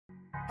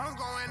I'm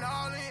going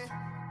all in.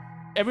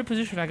 Every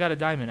position I got a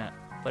diamond at.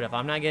 But if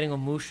I'm not getting a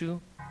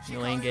Mushu,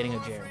 you ain't getting a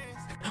Jeremy.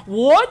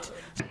 What?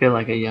 I feel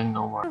like a young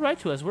Nomar. Write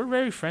to us. We're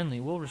very friendly.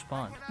 We'll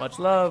respond. Much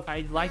love.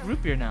 I like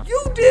root beer now.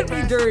 You did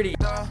me dirty.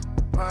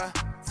 Right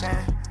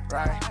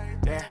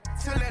there.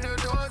 To let the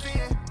doors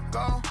in.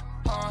 Go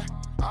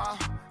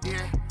hard.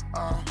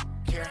 Yeah.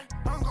 Care.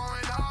 I'm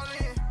going all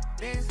in.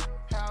 This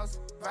house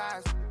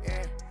vibes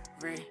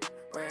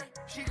everywhere.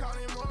 She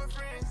calling more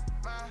friends.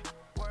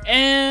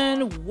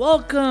 And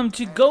welcome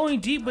to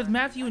Going Deep with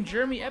Matthew and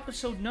Jeremy,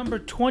 episode number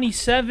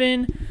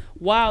 27.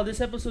 Wow, this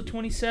episode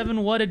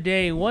 27, what a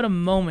day, what a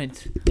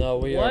moment. No,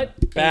 we what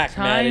are back, a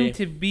time Maddie.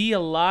 to be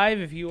alive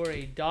if you are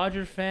a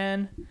Dodger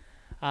fan.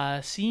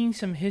 Seeing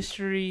some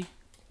history.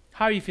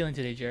 How are you feeling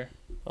today, Jer?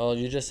 Oh,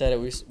 you just said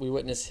it. We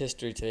witnessed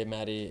history today,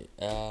 Maddie.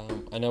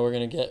 I know we're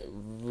going to get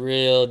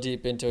real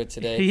deep into it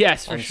today.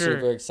 Yes, for I'm sure.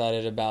 super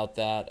excited about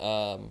that.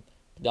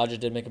 Dodgers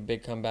did make a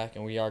big comeback,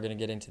 and we are going to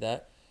get into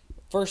that.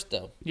 First,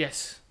 though,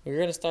 Yes, we're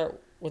going to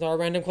start with our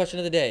random question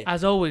of the day.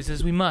 as always,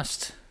 as we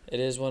must. It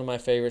is one of my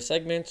favorite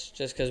segments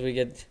just because we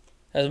get,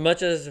 as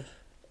much as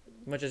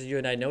you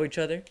and I know each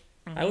other,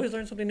 I always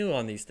learn something new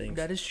on these things.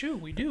 That is true,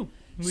 we do.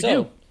 We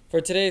So, do.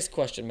 for today's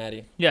question,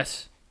 Maddie,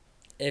 Yes.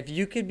 if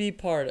you could be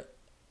if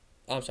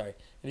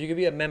you could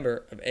be a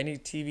member of any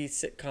TV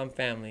sitcom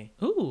family,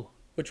 Ooh.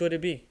 which would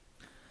it be?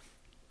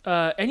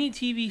 Any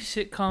TV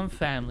sitcom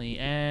family,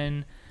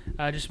 and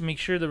just make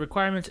sure the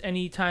requirements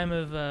any time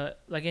of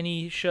like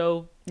any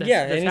show that's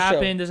any show.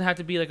 happened doesn't have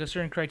to be like a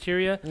certain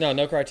criteria.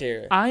 No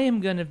criteria. I am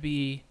gonna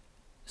be,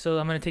 so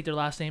I'm gonna take their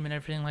last name and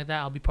everything like that.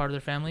 I'll be part of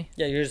their family.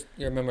 Yeah,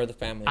 you're a member of the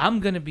family. I'm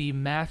gonna be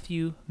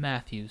Matthew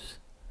Matthews,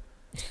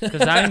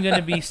 because I'm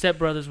gonna be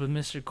stepbrothers with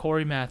Mr.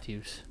 Corey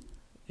Matthews.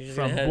 You're just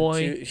from gonna have Boy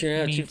you're gonna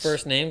have two Meets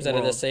first names that are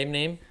the World. same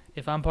name.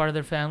 If I'm part of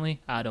their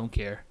family, I don't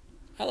care.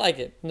 I like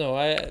it. No,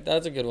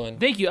 that's a good one.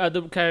 Thank you. My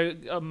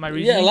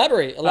reasoning. Yeah,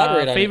 elaborate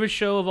on favorite it.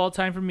 show of all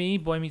time for me,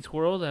 Boy Meets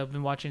World. I've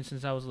been watching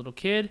since I was a little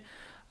kid.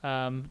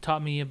 Taught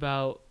me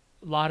about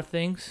a lot of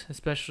things,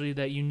 especially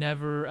that you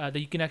never that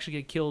you can actually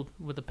get killed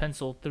with a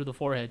pencil through the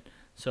forehead.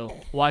 So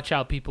watch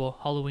out, people.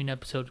 Halloween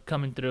episode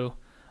coming through.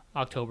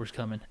 October's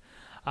coming.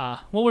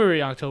 Well, we're already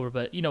in October,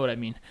 but you know what I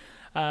mean.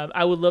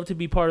 I would love to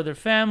be part of their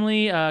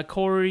family.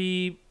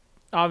 Corey,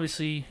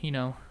 obviously,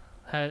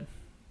 had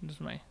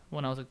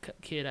when I was a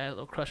kid, I had a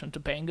little crush on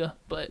Topanga,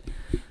 but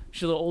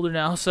she's a little older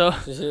now, so.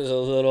 She's a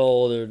little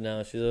older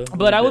now.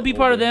 But I would be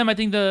part of them. I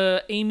think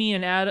the Amy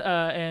and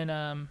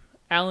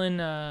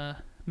Alan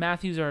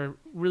Matthews are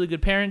really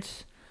good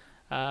parents.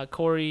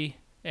 Corey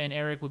and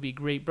Eric would be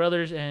great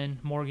brothers,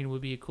 and Morgan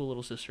would be a cool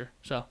little sister.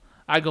 So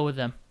I go with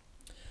them.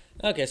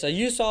 Okay, so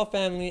you saw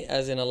family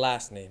as in a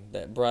last name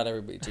that brought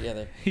everybody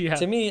together. Yeah.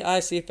 To me, I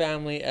see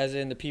family as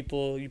in the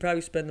people you probably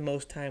spend the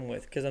most time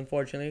with, because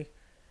unfortunately,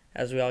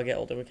 as we all get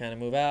older, we kind of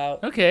move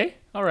out. Okay.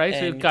 All right. So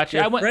And gotcha.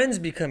 your friends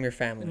become your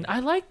family. I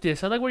like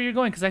this. I like where you're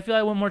going, because I feel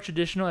I went more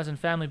traditional as in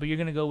family, but you're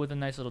going to go with a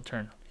nice little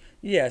turn.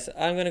 Yes,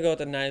 I'm going to go with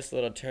a nice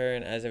little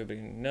turn. As everybody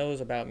knows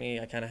about me,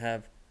 I kind of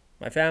have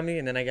my family,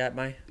 and then I got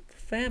my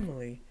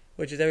family,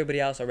 which is everybody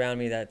else around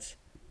me that's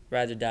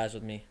rides or dies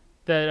with me.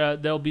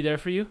 That they'll be there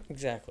for you?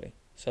 Exactly.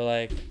 So,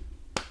 like,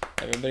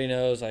 everybody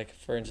knows, like,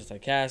 for instance,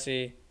 like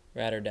Cassie,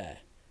 ride or die.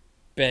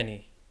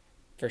 Benny,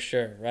 for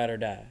sure, ride or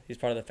die. He's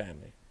part of the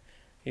family.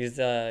 He's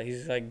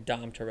like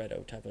Dom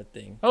Toretto type of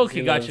thing. Okay,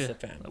 he gotcha. Loves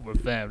the family. We're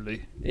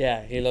family.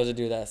 Yeah, he loves to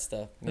do that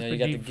stuff. That's You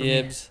got the deep for me.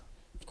 Gibbs.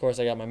 Of course,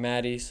 I got my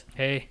Maddies.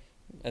 Hey.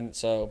 And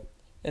so,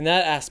 in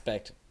that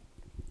aspect,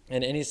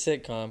 in any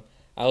sitcom,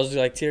 I was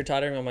like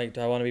teeter-tottering. I'm like,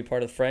 do I want to be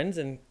part of Friends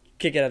and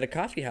kick it at a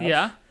coffee house?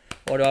 Yeah.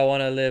 Or do I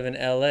want to live in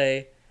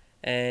L.A.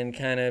 and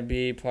kind of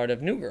be part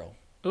of New Girl?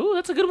 Ooh,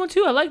 that's a good one,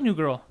 too. I like New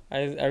Girl.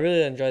 I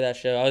really enjoy that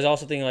show. I was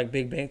also thinking like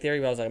Big Bang Theory,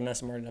 but I was like, I'm not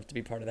smart enough to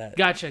be part of that.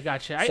 Gotcha.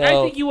 So, I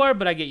think you are,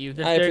 but I get you.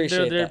 I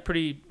appreciate they're that.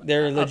 pretty.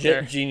 They're up legit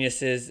there.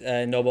 geniuses,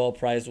 Nobel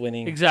Prize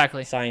winning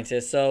Exactly.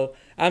 scientists. So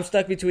I'm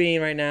stuck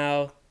between right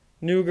now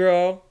New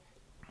Girl.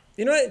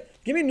 You know what?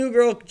 Give me New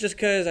Girl just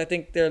because I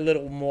think they're a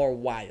little more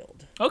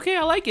wild. Okay,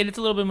 I like it. It's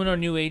a little bit more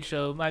new age,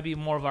 so it might be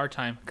more of our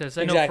time. Because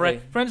I know Exactly.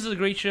 Friends is a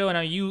great show, and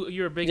I know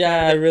you're a big Yeah,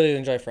 fan I of it. really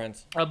enjoy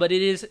Friends. But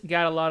it is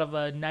got a lot of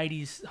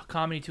 90s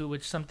comedy to it,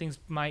 which some things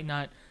might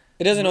not.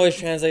 It doesn't always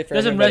translate for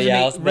Doesn't everybody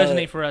else. but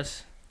resonate for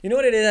us. You know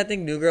what it is? I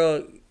think New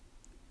Girl,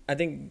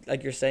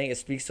 like you're saying, it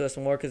speaks to us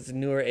more because it's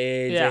newer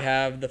age. Yeah. They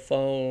have the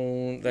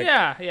phone. Like,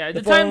 Yeah.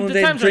 The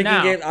The times are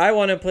now. Game. I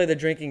want to play the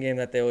drinking game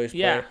that they always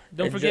play. Yeah.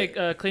 Don't It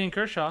forget Clayton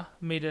Kershaw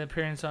made an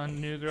appearance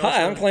on New Girl.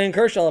 Hi, I'm Clayton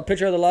Kershaw, a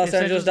pitcher of the Los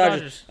Los Angeles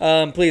Angeles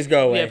Dodgers. Please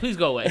go away. Yeah, please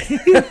go away.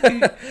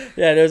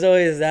 Yeah, there's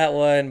always that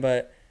one,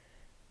 but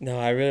no,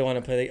 I really want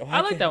to play the. I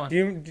like that one.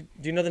 Do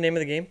you know the name of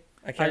the game?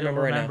 I can't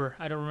remember right now.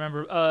 I don't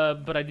remember.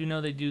 But I do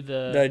know they do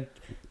The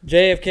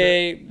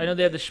JFK. I know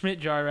they have the Schmidt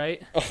jar,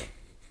 right?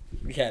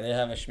 Yeah, they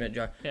have a Schmidt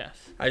jar. Yes.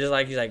 I just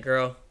like he's like,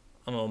 girl,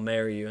 I'm gonna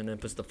marry you, and then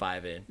puts the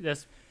 5 in.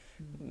 That's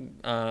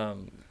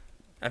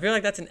I feel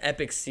like that's an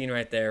epic scene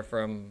right there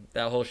from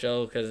that whole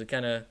show because it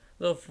kind of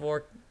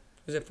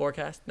was it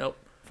Forecast? Nope.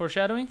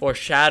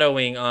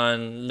 foreshadowing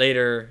on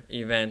later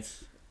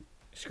events.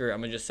 Screw it,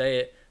 I'm gonna just say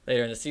it.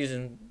 Later in the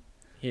season,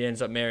 he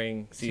ends up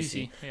marrying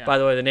Cece. Yeah. By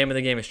the way, the name of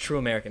the game is True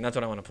American. That's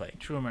what I want to play.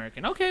 True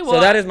American. Okay, well.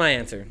 So that is my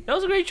answer. That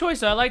was a great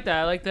choice. I like that.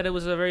 I like that it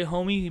was a very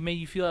homey. It made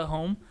you feel at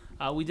home.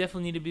 We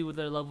definitely need to be with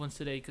our loved ones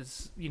today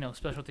because,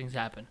 special things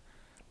happen.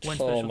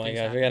 Oh my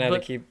gosh, we're going to have to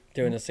keep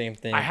doing the same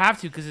thing. I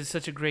have to because it's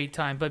such a great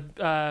time.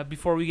 But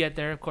before we get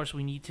there, of course,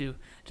 we need to.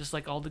 Just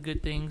like all the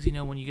good things,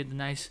 when you get the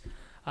nice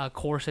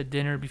course at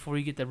dinner, before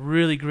you get the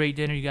really great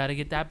dinner, you got to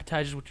get the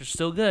appetizers, which are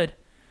still good.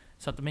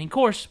 It's not the main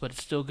course, but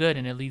it's still good,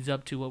 and it leads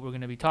up to what we're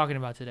going to be talking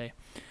about today.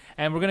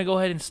 And we're going to go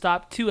ahead and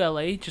stop to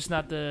LA, just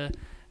not the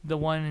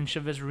one in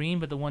Chavez Ravine,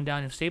 but the one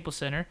down in Staples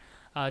Center.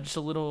 Just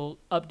a little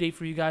update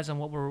for you guys on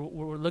what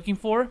we're looking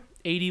for.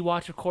 AD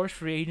Watch, of course,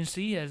 free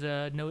agency, as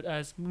a note,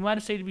 as we might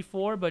have stated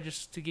before, but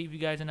just to give you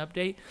guys an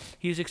update.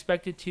 He's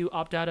expected to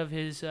opt out of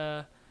his.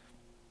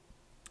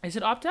 Is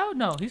it opt out?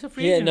 No, he's a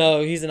free agent. Yeah,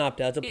 no, he's an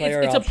opt out. It's a player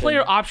option. It's a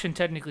player option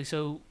technically,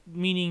 so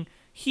meaning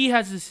he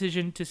has a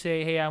decision to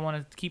say, hey, I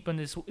want to keep on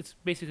this. It's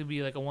basically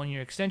be like a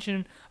 1-year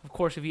extension. Of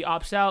course, if he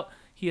opts out,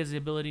 he has the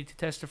ability to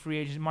test the free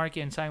agent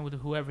market and sign with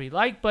whoever he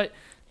like. But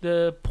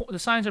the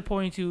signs are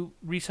pointing to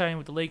re-signing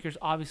with the Lakers.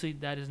 Obviously,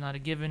 that is not a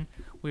given.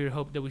 We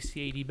hope that we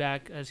see AD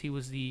back as he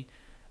was the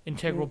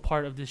integral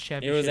part of this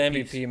championship. It was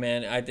MVP, piece.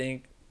 Man. I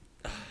think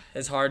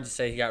it's hard to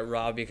say he got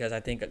robbed because I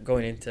think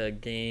going into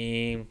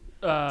Game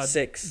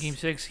 6. Game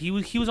 6, he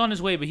was on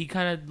his way, but he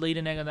kind of laid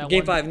an egg on that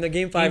Game 5. No,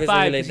 Game 5 is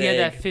really late. He had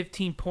that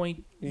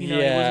 15-point.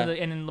 Yeah.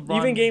 And then LeBron.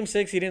 Even Game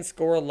 6, he didn't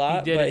score a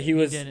lot, but he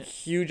was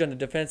huge on the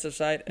defensive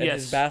side. And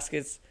his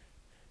baskets,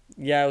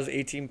 it was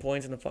 18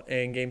 points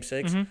in Game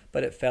 6,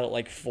 but it felt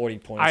like 40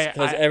 points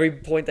because every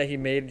point that he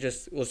made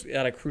just was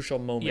at a crucial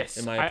moment,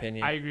 in my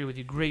opinion. I agree with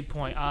you. Great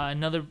point.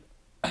 Another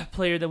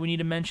player that we need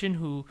to mention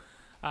who.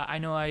 I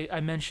know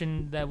I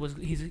mentioned that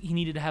he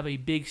needed to have a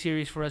big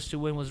series for us to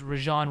win was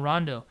Rajon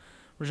Rondo.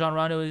 Rajon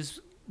Rondo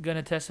is going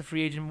to test the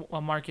free agent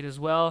market as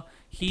well.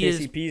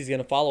 KCP is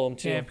going to follow him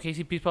too. Yeah,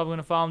 KCP is probably going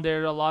to follow him.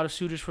 There are a lot of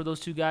suitors for those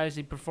two guys.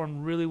 They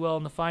performed really well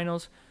in the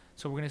finals.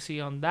 So we're going to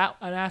see on that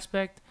an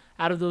aspect.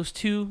 Out of those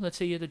two, let's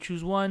say you have to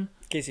choose one.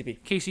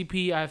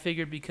 KCP, I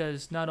figured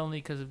not only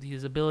because of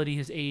his ability,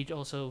 his age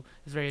also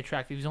is very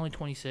attractive. He's only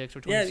 26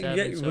 or 27.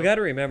 Yeah, we got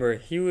to remember,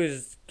 he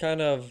was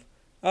kind of,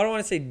 I don't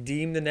want to say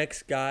deemed the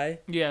next guy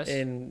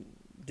in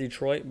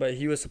Detroit, but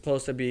he was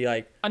supposed to be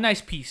like a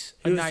nice piece.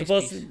 He was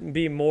supposed to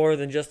be more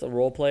than just a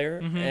role player,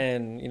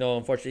 and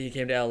unfortunately he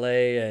came to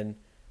LA, and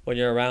when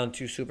you're around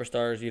two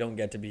superstars, you don't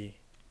get to be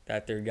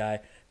that third guy.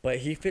 But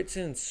he fits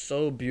in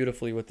so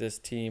beautifully with this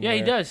team. Yeah,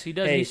 he does.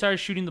 Hey, he started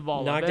shooting the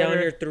ball. Knock down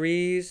your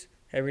threes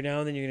every now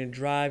and then. You're gonna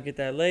drive, get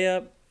that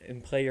layup,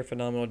 and play your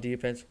phenomenal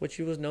defense, which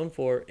he was known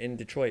for in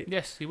Detroit.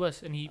 Yes, he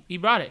was, and he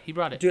brought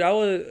it. Dude, I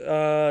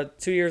was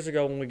 2 years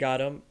ago when we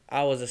got him.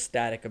 I was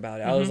ecstatic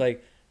about it. I was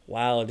like,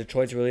 wow,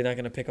 Detroit's really not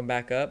gonna pick him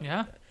back up.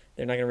 Yeah,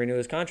 they're not gonna renew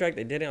his contract.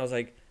 They didn't. I was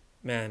like,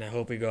 man, I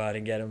hope we go out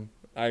and get him.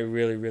 I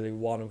really, really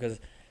want him because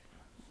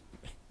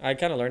I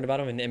kind of learned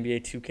about him in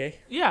NBA 2K.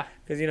 Yeah,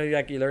 because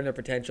you learn their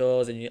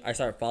potentials, and I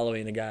start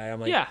following the guy.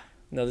 I'm like,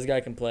 no, this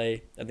guy can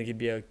play. I think he'd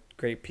be a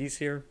great piece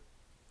here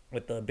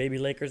with the baby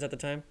Lakers at the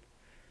time.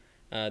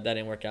 That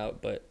didn't work out,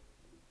 but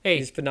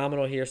he's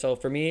phenomenal here. So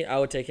for me, I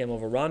would take him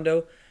over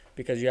Rondo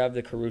because you have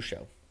the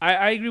Caruso.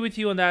 I agree with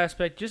you on that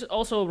aspect. Just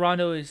also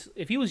Rondo is,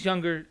 if he was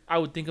younger, I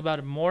would think about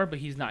it more, but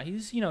he's not.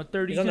 He's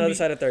 30. He's on the other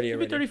side of 30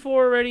 already. He's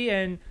 34 already,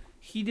 and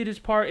he did his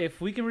part. If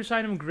we can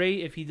resign him,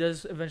 great. If he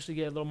does eventually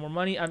get a little more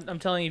money, I'm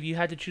telling you, if you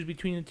had to choose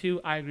between the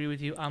two, I agree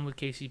with you. I'm with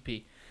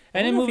KCP.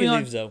 And then moving on,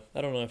 leaves, though.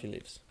 I don't know if he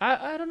leaves.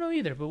 I don't know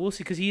either, but we'll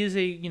see because he is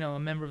a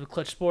member of the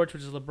Clutch Sports,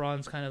 which is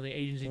LeBron's kind of the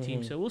agency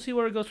team. So we'll see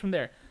where it goes from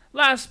there.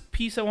 Last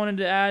piece I wanted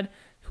to add,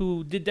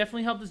 who did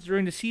definitely help us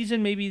during the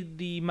season. Maybe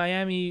the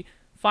Miami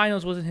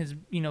Finals wasn't his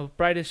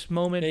brightest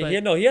moment. But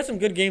he had some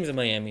good games in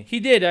Miami. He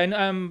did,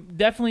 and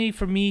definitely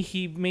for me,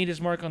 he made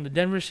his mark on the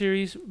Denver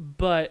series,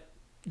 but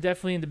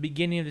definitely in the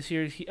beginning of the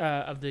series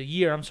of the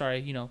year. I'm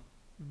sorry,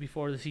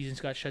 before the seasons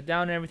got shut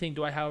down and everything.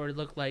 Dwight Howard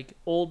looked like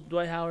old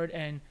Dwight Howard,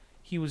 and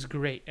he was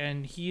great,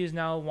 and he is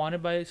now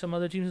wanted by some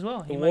other teams as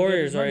well. The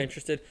Warriors are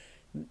interested.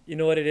 You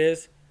know what it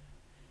is?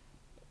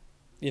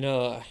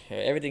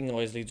 Everything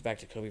always leads back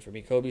to Kobe for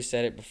me. Kobe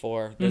said it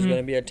before. There's going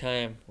to be a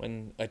time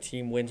when a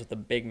team wins with a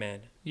big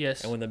man.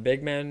 Yes. And when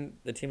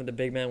the team with the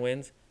big man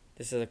wins,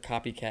 this is a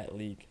copycat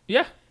league.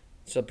 Yeah.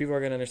 So people are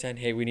going to understand,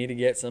 hey, we need to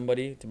get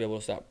somebody to be able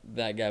to stop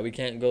that guy. We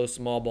can't go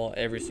small ball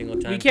every single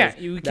time. We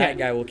can't. That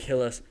guy will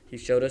kill us. He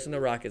showed us in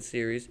the Rockets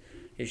series.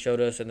 He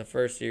showed us in the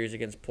first series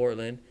against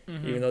Portland.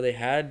 Even though they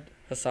had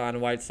Hassan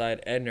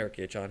Whiteside and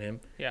Nurkic on him,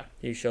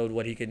 he showed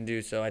what he can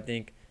do. So I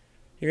think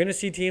you're going to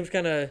see teams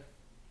kind of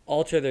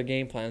alter their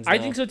game plans now. I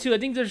think so too. I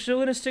think they're still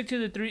going to stick to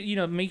the three.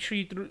 Make sure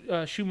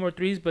you shoot more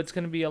threes, but it's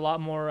going to be a lot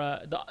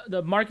more.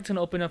 The market's going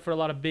to open up for a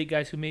lot of big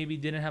guys who maybe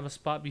didn't have a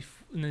spot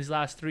in these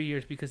last 3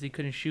 years because they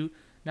couldn't shoot.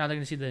 Now they're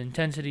going to see the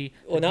intensity.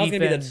 Well, now it's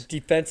going to be the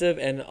defensive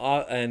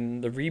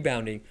and the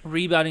rebounding.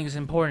 Rebounding is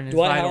important.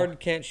 Dwight Howard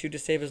can't shoot to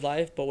save his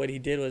life, but what he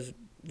did was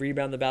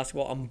rebound the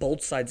basketball on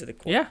both sides of the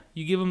court. Yeah,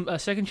 you give them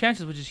second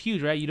chances, which is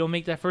huge, right? You don't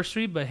make that first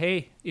three, but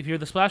hey, if you're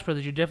the Splash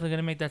Brothers, you're definitely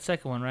gonna make that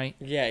second one, right?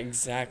 Yeah,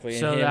 exactly.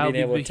 So And that him would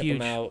being able be to tip huge.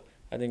 him out,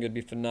 I think it would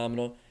be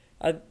phenomenal.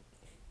 I'm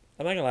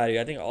not gonna lie to you.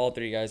 I think all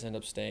 3 guys end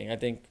up staying. I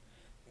think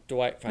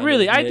Dwight finally.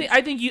 Really, admits-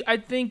 I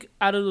think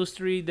out of those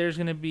 3, there's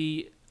gonna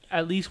be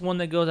at least one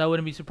that goes. I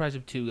wouldn't be surprised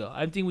if 2 go.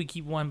 I think we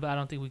keep 1, but I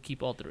don't think we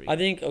keep all 3. I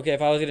think okay.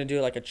 If I was gonna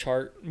do like a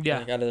chart, Yeah.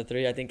 like out of the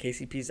 3, I think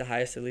KCP's the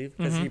highest to leave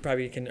because he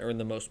probably can earn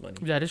the most money.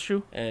 That is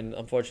true. And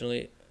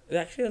unfortunately,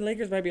 actually, the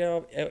Lakers might be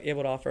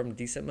able to offer him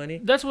decent money.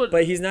 That's what.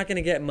 But he's not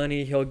gonna get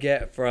money he'll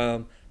get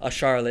from a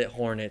Charlotte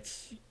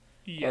Hornets.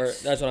 Yes.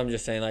 Or that's what I'm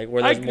just saying. Like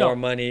where I there's know. more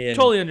money and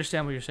Totally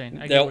understand what you're saying.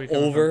 I get they'll where you're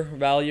coming from.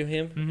 overvalue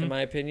him, Mhm. in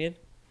my opinion.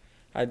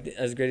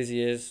 As great as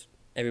he is,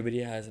 everybody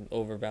has an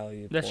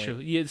overvalued. That's point. true.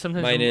 Yeah,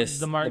 sometimes Minus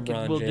the market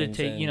LeBron will James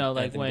dictate. You know, and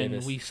like Anthony when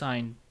Davis. we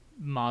signed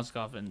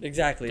Mozgov and.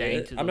 Exactly.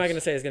 Dang to I'm not those.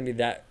 gonna say it's gonna be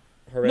that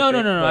horrific. No.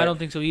 but, I don't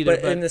think so either.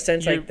 But in the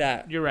sense you're- like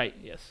that, You're right.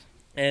 Yes.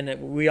 and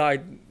we are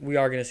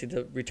gonna see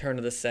the return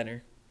of the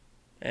center,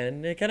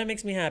 and it kind of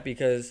makes me happy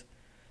because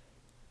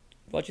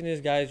watching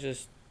these guys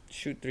just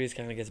shoot threes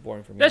kind of gets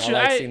boring for me. That's I true.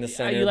 like I- seeing the you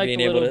center like being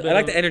a able little to. bit I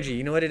like of- the energy.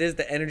 You know what it is?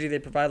 The energy they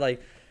provide.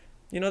 Like,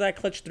 you know that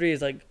clutch three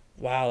is like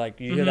wow. Like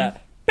you hear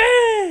that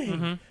bang,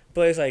 Mm-hmm.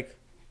 but it's like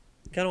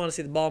kind of want to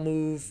see the ball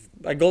move.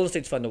 Like Golden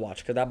State's fun to watch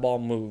because that ball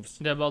moves.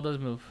 That ball does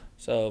move.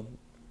 So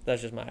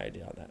that's just my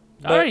idea on that.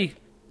 But Alrighty.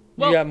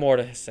 Well, you got more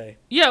to say.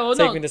 yeah. Well,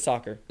 Take no. me to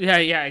soccer. Yeah,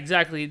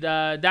 exactly.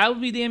 That would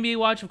be the NBA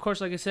watch, of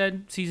course. Like I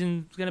said,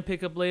 season's gonna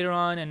pick up later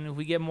on, and if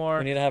we get more,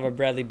 We need to have a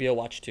Bradley Beal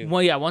watch too.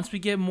 well, yeah, once we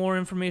get more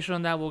information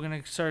on that, we're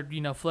gonna start,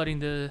 flooding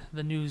the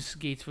news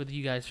gates with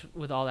you guys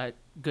with all that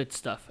good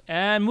stuff.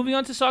 And moving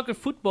on to soccer,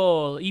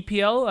 football,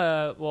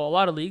 EPL. Well, a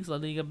lot of leagues. La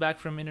Liga back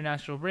from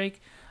international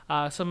break.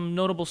 Some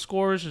notable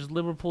scores is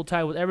Liverpool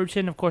tied with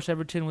Everton. Of course,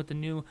 Everton with the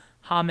new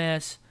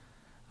James,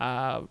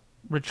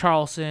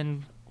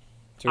 Richarlison.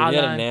 So he had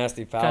a Alan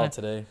nasty foul kinda-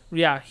 today.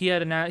 Yeah, he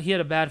had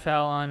a bad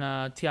foul on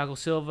Thiago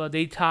Silva.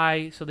 They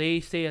tie, so they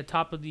stay at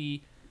top of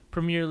the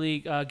Premier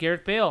League.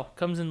 Gareth Bale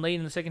comes in late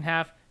in the second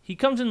half. He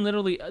comes in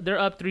literally, they're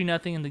up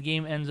 3-0, and the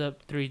game ends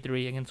up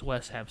 3-3 against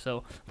West Ham.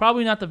 So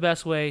probably not the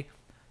best way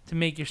to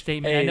make your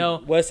statement. Hey, I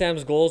know. West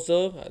Ham's goals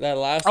though. That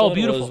last Oh, one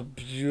beautiful. was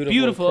beautiful.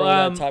 Beautiful. Curl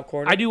that top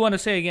corner. I do want to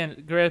say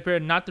again, Gareth Bale,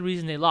 not the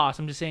reason they lost.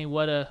 I'm just saying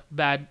what a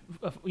bad,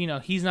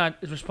 he's not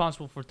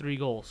responsible for 3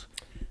 goals.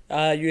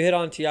 You hit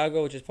on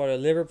Thiago, which is part of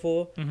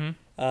Liverpool.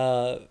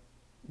 Mm-hmm.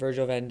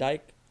 Virgil van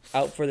Dijk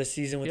out for the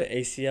season with Yep. the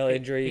ACL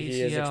injury.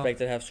 He is ACL.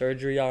 expected to have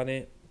surgery on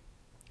it.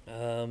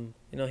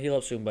 Heal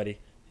up soon, buddy.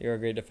 You're a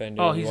great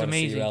defender. Oh, We he's wanna see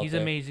you amazing. out He's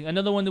there. amazing.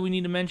 Another one that we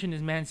need to mention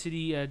is Man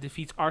City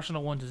defeats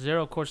Arsenal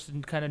 1-0. Of course,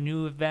 kind of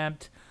new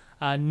vamped,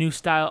 new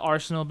style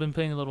Arsenal been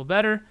playing a little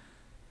better.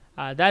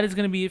 That is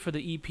going to be it for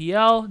the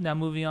EPL. Now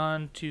moving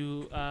on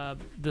to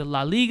the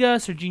La Liga.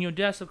 Serginho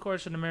Dest, of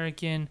course, an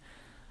American,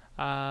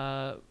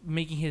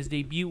 making his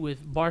debut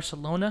with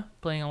Barcelona,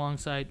 playing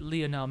alongside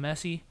Lionel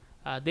Messi.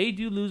 They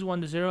do lose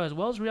 1-0 as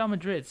well as Real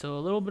Madrid. So a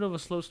little bit of a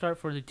slow start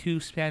for the 2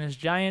 Spanish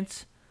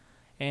giants.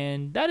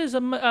 And that is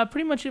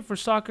pretty much it for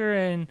soccer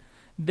and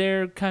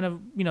their kind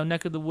of,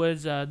 neck of the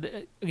woods.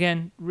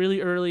 Again,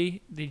 really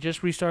early. They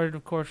just restarted,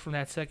 of course, from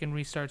that second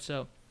restart.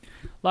 So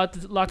lot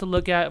to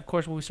look at. Of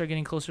course, when we start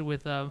getting closer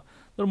with a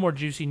little more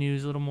juicy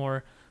news, a little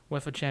more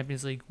UEFA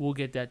Champions League, we'll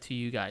get that to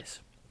you guys.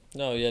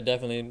 No, yeah,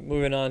 definitely.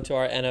 Moving on to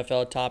our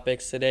NFL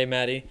topics today,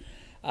 Maddie.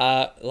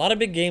 A lot of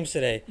big games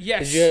today.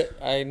 Yes.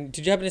 Did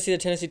you happen to see the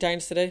Tennessee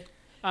Titans today?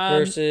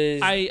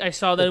 Versus I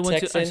saw that the it went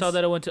to Texans?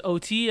 it went to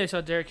OT. I saw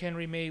Derrick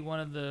Henry made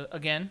one of the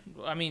again.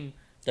 I mean,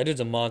 that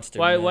dude's a monster.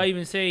 why man.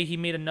 even say he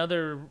made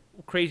another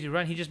crazy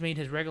run? He just made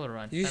his regular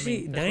run. Did you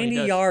see that's what he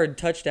does. 90-yard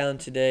touchdown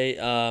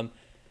today?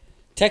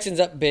 Texans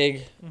up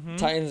big. Mhm.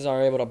 Titans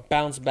are able to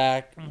bounce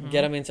back, Mhm.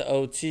 get them into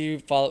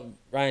OT.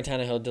 Ryan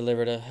Tannehill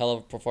delivered a hell of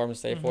a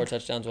performance today. 4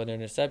 touchdowns, 1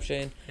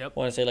 interception. Yep.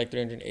 Want to say like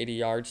 380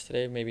 yards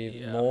today, maybe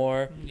Yeah.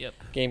 more. Yep.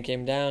 Game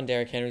came down.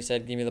 Derrick Henry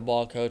said, "Give me the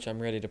ball, coach.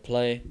 I'm ready to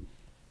play."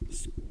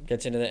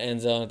 Gets into the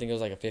end zone. I think it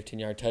was like a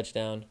 15-yard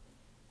touchdown.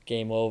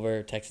 Game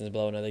over. Texans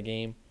blow another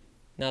game.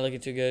 Not looking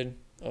too good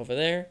over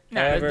there.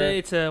 Nah, However,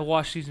 it's a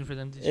wash season for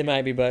them this it year.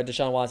 might be, but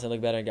Deshaun Watson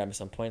looked better and got me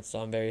some points, so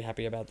I'm very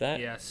happy about that.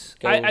 Yes.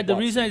 Go The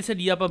reason Watson. I said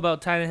yup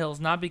about Tannehill is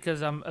not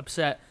because I'm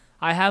upset.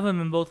 I have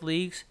him in both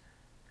leagues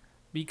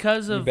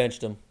because You of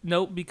benched him.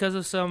 nope, because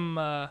of some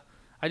I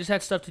just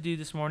had stuff to do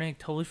this morning.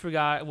 Totally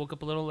forgot. I woke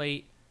up a little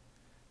late.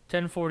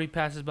 10:40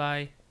 passes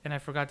by and I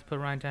forgot to put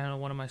Ryan Tannehill in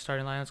one of my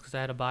starting lineups because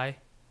I had a bye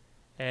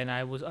and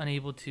I was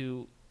unable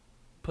to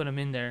put him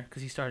in there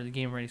because he started the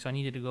game already. So I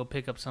needed to go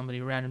pick up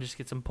somebody random just to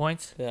get some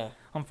points. Yeah.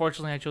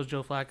 Unfortunately, I chose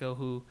Joe Flacco,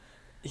 who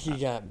He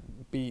got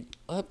beat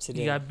up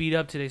today. he got beat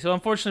up today. So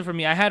unfortunately for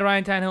me, I had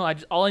Ryan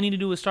Tannehill. All I needed to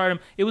do was start him.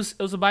 It was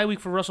a bye week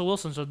for Russell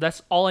Wilson, so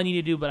that's all I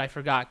needed to do. But I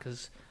forgot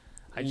because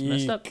I just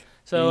messed up.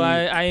 So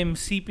I am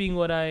seeping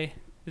what I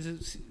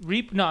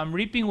reap. No, I'm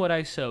reaping what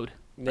I sowed.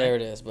 There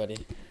it is, buddy.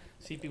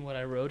 Seeping what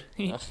I rode.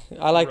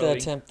 I like the Rowing.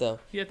 attempt, though.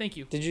 Yeah, thank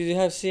you. Did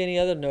you see any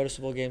other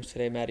noticeable games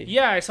today, Maddie?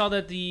 Yeah, I saw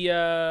that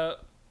the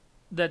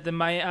that the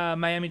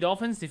Miami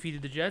Dolphins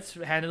defeated the Jets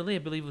handily. I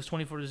believe it was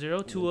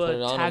 24-0. Put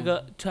it on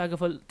 'em.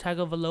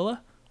 Tagovailoa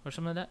or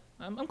something like that.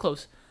 I'm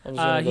close. I'm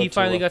just gonna go He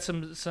finally Tua.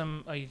 got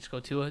some. Oh, you just go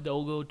Tua.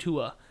 They'll go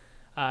Tua.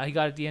 He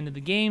got at the end of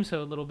the game,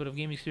 so a little bit of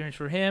game experience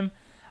for him.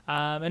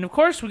 And of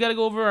course, we got to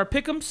go over our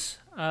pick'ems.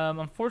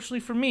 Unfortunately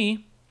for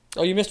me,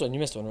 Oh, you missed one. You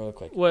missed one real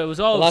quick. well, it was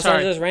The all Los sorry.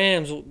 Angeles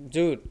Rams,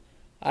 dude.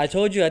 I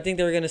told you I think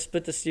they were gonna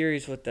split the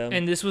series with them.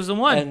 And this was the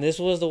one. And this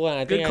was the one.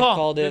 I Good think call, I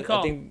called good it. call.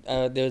 I think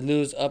they would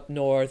lose up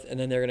north, and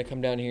then they're gonna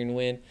come down here and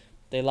win.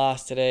 They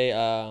lost today.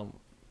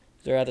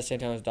 They're at the same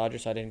time as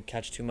Dodgers, so I didn't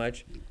catch too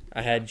much.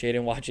 I had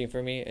Jaden watching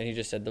for me, and he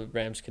just said the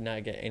Rams could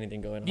not get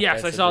anything going.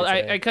 Yes, I saw.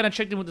 offensively today. I kind of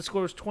checked in with the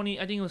score. It was 20.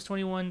 I think it was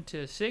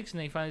 21-6, and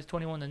they finally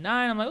 21-9.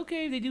 I'm like,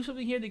 okay, if they do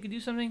something here, they could do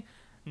something.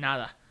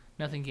 Nada,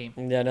 nothing came.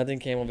 Yeah, nothing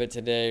came of it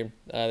today.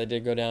 They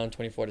did go down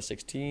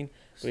 24-16. I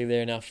believe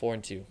they are now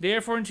 4-2. They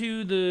are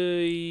 4-2.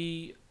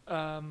 The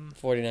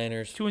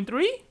 49ers.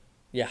 2-3.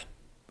 Yeah.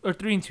 Or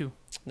 3-2.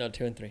 No,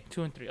 2-3.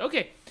 2-3.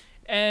 Okay.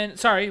 And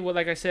sorry, well,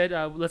 like I said,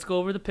 let's go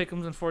over the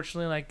pick'ems.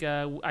 Unfortunately, like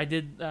I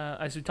did,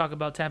 as we talk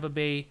about Tampa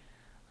Bay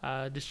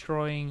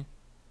destroying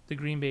the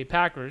Green Bay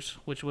Packers,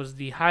 which was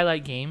the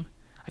highlight game.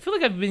 I feel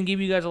like I've been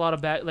giving you guys a lot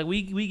of bad. Like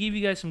we give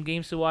you guys some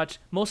games to watch.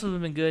 Most of them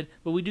have been good,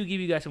 but we do give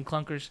you guys some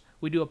clunkers.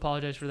 We do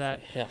apologize for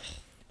that.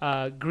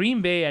 Yeah.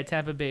 Green Bay at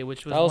Tampa Bay,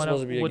 which was That was one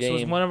supposed of to be a which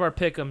was game. one of our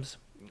pick'ems.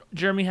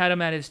 Jeremy had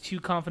him at his 2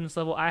 confidence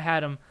level. I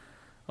had him,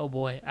 oh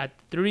boy, at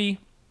 3,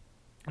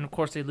 and of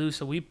course they lose.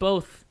 So we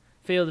both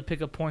failed to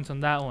pick up points on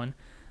that one.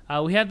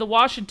 We had the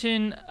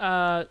Washington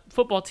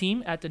football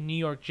team at the New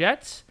York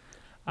Jets.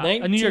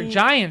 New York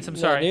Giants, I'm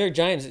sorry. New York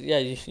Giants. Yeah,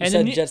 you And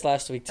said the Jets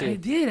last week, too. I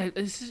did.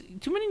 This is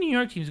too many New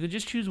York teams. We could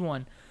just choose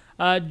one.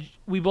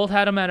 We both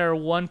had them at our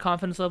 1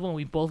 confidence level, and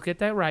we both get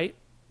that right.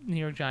 New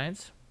York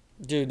Giants.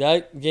 Dude,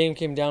 that game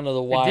came down to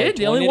the wire. It did.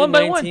 They only won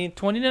by 1.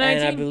 20-19.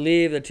 And I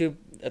believe I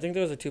think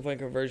there was a 2-point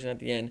conversion at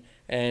the end,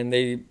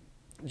 and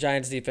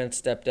Giants defense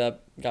stepped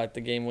up, got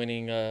the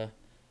game-winning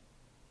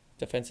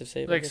defensive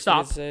save. I Like guess stop.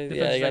 you could say. Defensive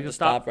Yeah, they like got a the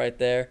stop. stop right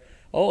there.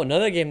 Oh,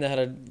 another game that had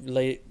a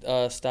late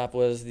stop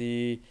was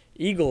the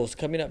Eagles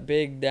coming up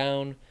big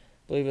down.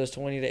 I believe it was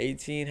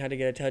 20-18. Had to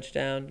get a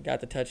touchdown.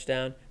 Got the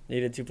touchdown.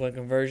 Needed a 2-point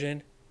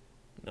conversion.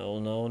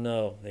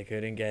 No. They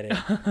couldn't get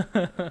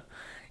it.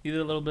 You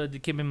did a little bit of the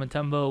Kim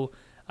Mutombo.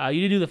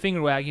 You didn't do the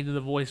finger wag. You did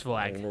the voice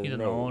wag. You did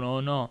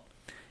no.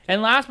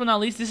 And last but not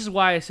least, this is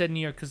why I said New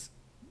York, because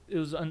it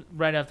was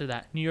right after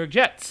that. New York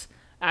Jets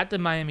at the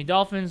Miami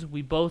Dolphins.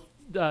 We both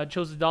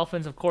chose the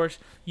Dolphins. Of course,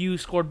 you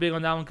scored big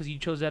on that one because you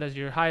chose that as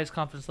your highest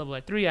confidence level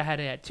at 3. I had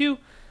it at 2.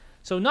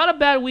 So not a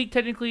bad week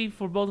technically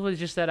for both of us.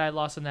 Just that I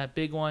lost in that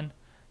big one.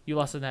 You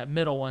lost in that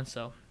middle one.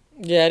 So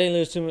Yeah, I didn't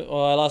lose too much.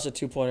 Well, I lost a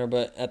 2-pointer,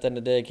 but at the end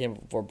of the day, it came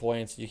up with 4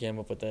 points. You came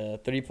up with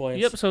 3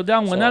 points. yep. So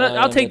down one. So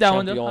I'll take that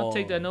one. champion. I'll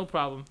take that. No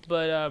problem.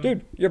 But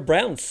Dude, your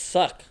Browns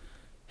suck.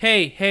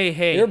 hey.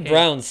 Your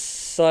Browns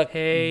suck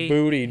Hey,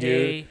 booty, dude.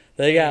 hey,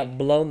 They got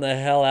blown the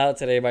hell out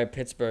today by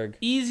Pittsburgh.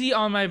 Easy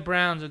on my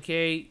Browns,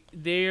 okay?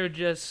 They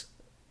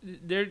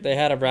They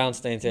had a brown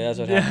stain today. That's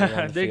what happened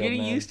on the they're field,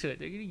 getting man. used to it.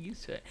 They're getting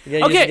used to it. You get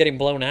used Okay. to getting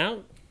blown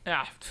out?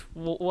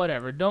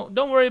 Whatever. Don't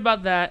worry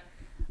about that.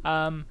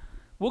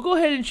 We'll go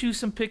ahead and choose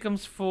some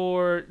pick'ems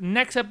for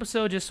next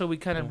episode, just so we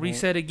kind of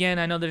reset again.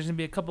 I know there's gonna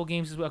be a couple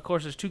games. Of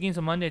course, there's 2 games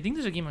on Monday. I think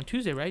there's a game on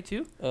Tuesday, right?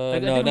 Too. I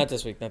No, think not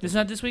this week. It's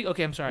not this week.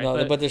 Okay, I'm sorry.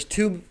 No, but there's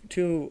two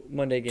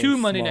Monday games. 2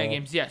 Monday tomorrow. night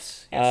games.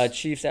 Yes.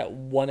 Chiefs at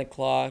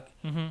 1:00.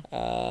 Mm-hmm.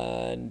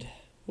 And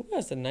who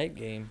has the night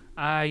game?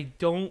 I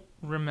don't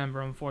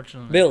remember,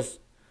 unfortunately. Bills.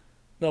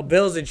 No,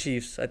 Bills and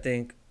Chiefs, I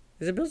think.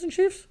 Is it Bills and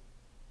Chiefs?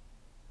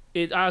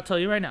 I'll tell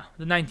you right now.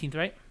 The 19th,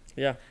 right?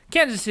 Yeah.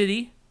 Kansas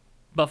City,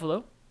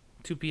 Buffalo,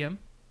 2 p.m.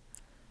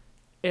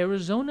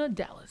 Arizona,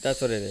 Dallas.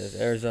 That's what it is.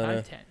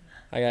 Arizona. 5:10.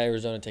 I got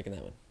Arizona taking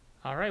that one.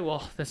 All right,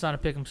 well, that's not a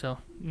pick 'em, so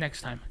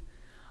next time.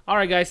 All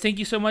right, guys, thank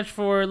you so much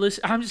for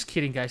listening. I'm just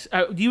kidding, guys.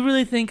 Do you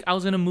really think I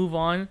was going to move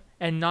on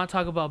and not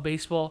talk about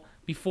baseball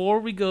before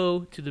we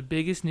go to the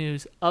biggest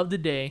news of the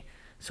day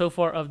so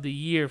far of the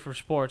year for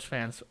sports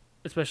fans,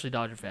 especially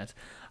Dodger fans?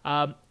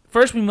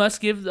 First, we must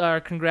give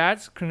our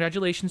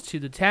congratulations to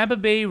the Tampa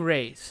Bay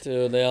Rays.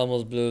 Dude, they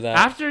almost blew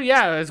that. Which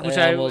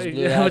I almost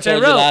blew that. which I I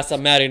told you wrote. last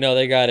time, Maddie. No,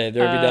 they got it.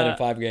 They'll be done Uh, in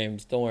 5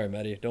 games. Don't worry,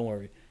 Maddie. Don't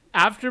worry.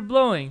 After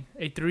blowing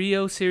a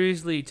 3-0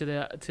 series lead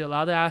to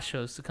allow the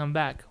Astros to come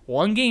back,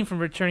 1 game from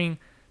returning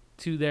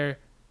to their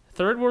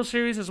 3rd World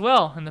Series as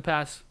well in the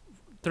past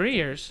 3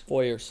 years,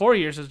 4 years. 4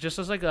 years, just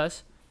as like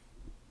us,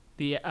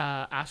 the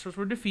Astros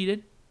were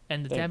defeated,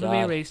 and the Thank Tampa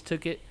Bay God. Rays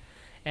took it,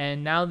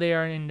 and now they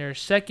are in their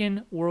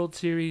 2nd World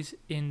Series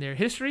in their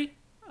history,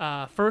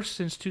 first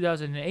since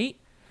 2008.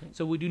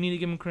 So we do need to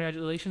give them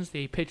congratulations.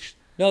 They pitched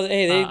No,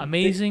 hey, they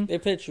amazing. They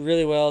pitched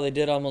really well. They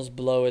did almost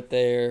blow it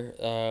there.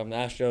 The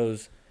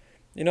Astros.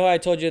 You know, I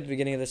told you at the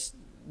beginning of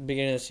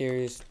the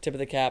series, tip of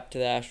the cap to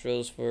the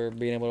Astros for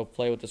being able to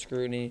play with the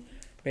scrutiny.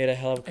 Made a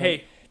hell of a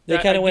Hey, They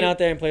that- kind I of went give- out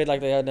there and played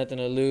like they had nothing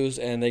to lose,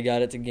 and they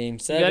got it to Game you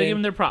 7. gotta give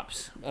them their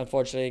props.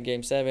 Unfortunately,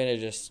 Game 7, it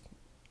just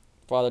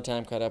Father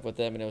Time caught up with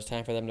them, and it was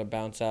time for them to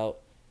bounce out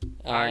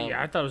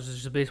Yeah, I thought it was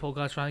just a baseball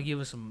guy trying to give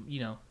us some,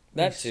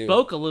 That they too.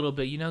 spoke a little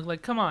bit,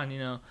 like, come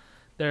on,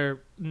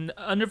 they're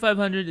under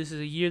 500. This is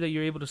a year that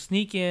you're able to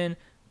sneak in.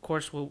 Of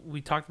course, what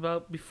we talked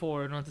about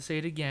before. I don't have to say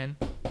it again.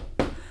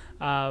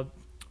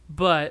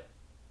 But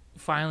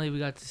finally, we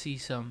got to see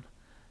some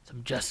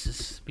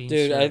justice being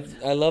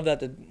served. I love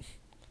that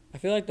I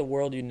feel like the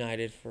world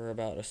united for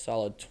about a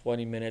solid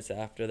 20 minutes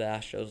after the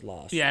Astros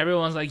lost. Yeah,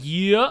 everyone's like,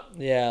 yep.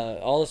 Yeah,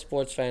 all the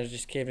sports fans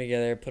just came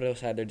together, put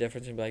aside their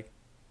difference, and be like,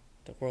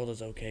 the world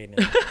is okay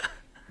now.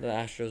 The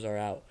Astros are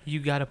out. You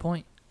got a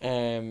point.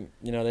 And,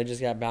 they just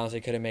got bounced.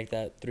 They couldn't make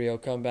that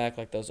 3-0 comeback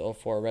like those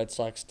 0-4 Red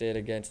Sox did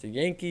against the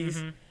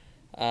Yankees.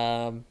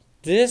 Mm-hmm.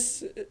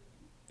 This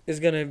is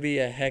going to be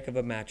a heck of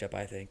a matchup,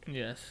 I think.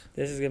 Yes.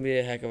 This is going to be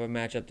a heck of a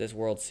matchup, this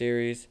World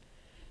Series.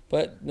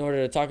 But in order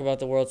to talk about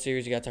the World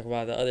Series, you got to talk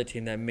about the other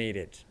team that made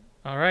it.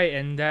 All right,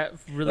 and that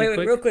Wait,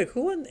 real quick.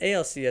 Who won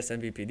ALCS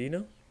MVP? Do you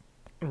know?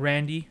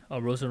 Randy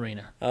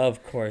Arozarena.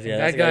 Of course, yeah.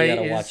 That That's a guy you guy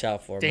got to is watch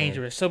out for,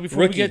 dangerous. man. So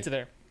before we get to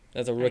there,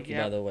 that's a rookie,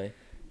 yeah. by the way.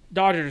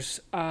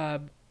 Dodgers,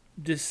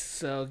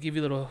 this give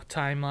you a little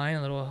timeline,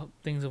 a little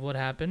things of what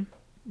happened.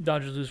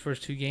 Dodgers lose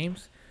first 2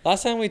 games.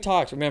 Last time we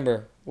talked,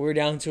 remember, we were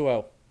down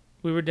 2-0.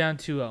 We were down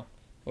 2-0.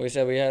 We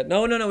said we had...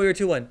 No, we were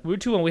 2-1. We were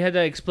 2-1. We had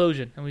that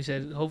explosion, and we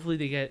said hopefully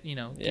they get, keep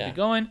it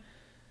going.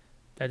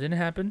 That didn't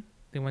happen.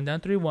 They went down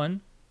 3-1.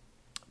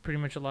 Pretty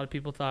much a lot of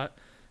people thought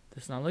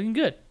this is not looking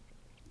good.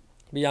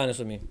 Be honest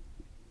with me.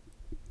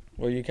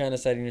 Were you kind of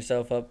setting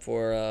yourself up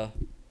for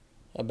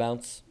a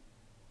bounce?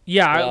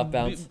 Yeah,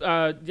 bounce?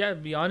 To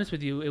be honest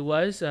with you, it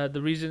was.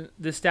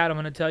 This stat I'm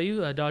going to tell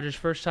you, Dodgers'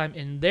 first time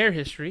in their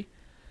history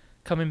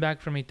coming back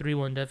from a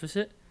 3-1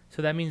 deficit.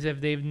 So that means if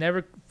they've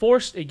never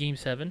forced a Game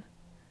 7.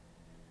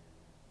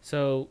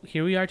 So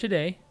here we are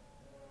today.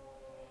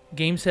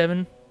 Game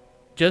 7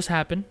 just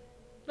happened.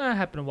 Not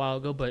happened a while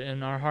ago, but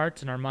in our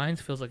hearts and our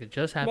minds, feels like it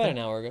just happened. About an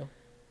hour ago.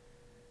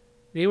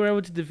 They were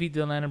able to defeat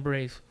the Atlanta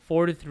Braves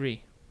 4-3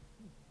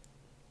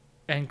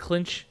 and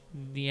clinch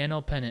the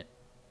NL pennant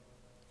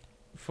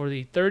for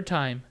the 3rd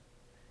time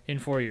in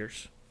 4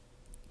 years.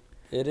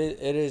 It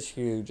is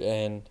huge,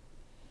 and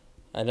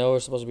I know we're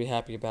supposed to be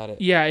happy about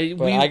it. Yeah,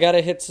 but I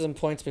gotta hit some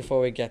points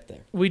before we get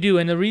there. We do,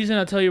 and the reason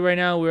I'll tell you right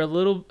now,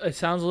 it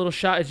sounds a little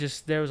shot. It's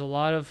just there was a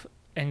lot of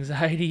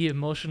anxiety,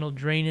 emotional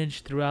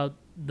drainage throughout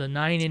the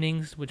 9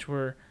 innings, which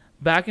were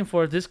back and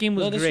forth. This game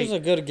was great. This was a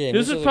good game.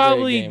 This was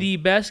probably the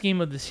best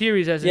game of the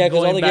series. Because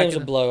all the games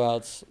were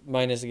blowouts,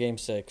 minus the Game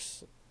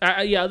 6.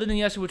 Other than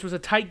yesterday, which was a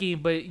tight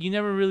game, but you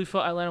never really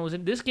felt Atlanta was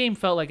in. This game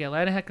felt like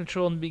Atlanta had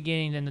control in the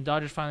beginning, then the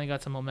Dodgers finally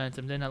got some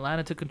momentum. Then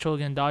Atlanta took control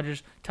again,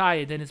 Dodgers tie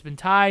it. Then it's been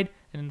tied,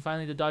 and then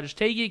finally the Dodgers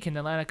take it. Can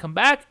Atlanta come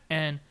back?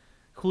 And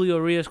Julio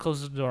Urias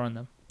closes the door on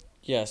them.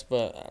 Yes,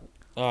 but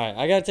all right,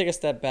 I gotta take a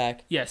step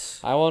back. Yes.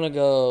 I want to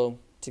go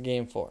to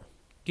Game 4.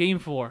 Game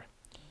 4.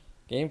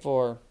 Game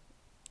 4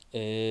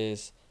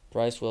 is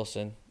Bryce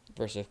Wilson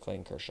versus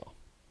Clayton Kershaw.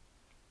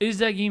 Is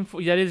that Game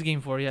 4? That is Game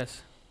 4.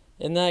 Yes.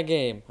 In that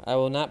game, I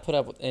will not put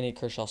up with any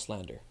Kershaw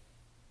slander.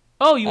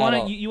 Oh, you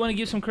want to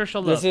give some Kershaw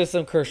love? This is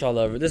some Kershaw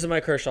love. This is my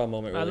Kershaw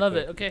moment. Really I love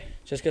quick. it. Okay.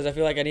 Just because I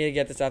feel like I need to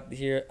get this out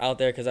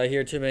there because I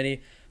hear too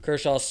many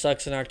Kershaw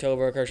sucks in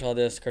October, Kershaw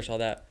this, Kershaw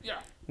that. Yeah.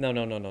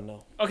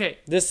 No. Okay.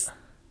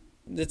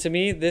 To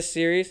me, this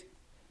series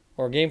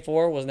or Game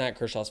 4 was not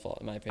Kershaw's fault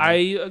in my opinion.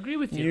 I agree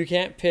with you. You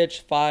can't pitch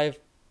 5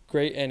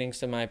 great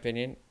innings in my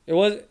opinion. It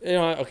was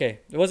It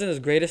wasn't his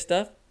greatest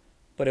stuff,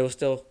 but it was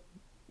still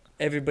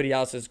everybody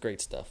else's great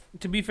stuff.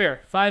 To be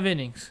fair, 5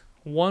 innings,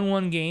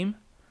 1-1 game.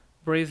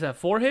 Braves have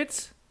 4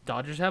 hits.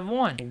 Dodgers have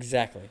 1.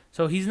 Exactly.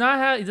 So he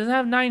doesn't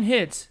have 9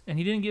 hits, and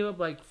he didn't give up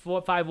like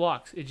 5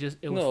 walks. It was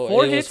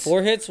 4 hits. Was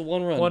 4 hits,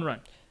 1 run. 1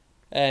 run.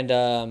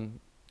 And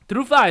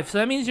through 5. So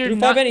that means you're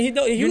not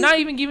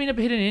even giving up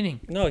a hit an inning.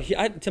 No,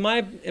 in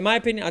my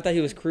opinion, I thought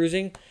he was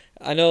cruising.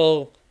 I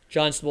know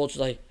John Smoltz was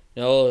like,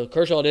 no,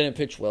 Kershaw didn't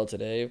pitch well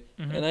today,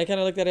 and I kind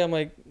of looked at it. I'm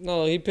like,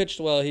 no, he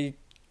pitched well. He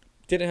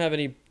didn't have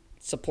any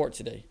support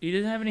today. He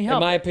didn't have any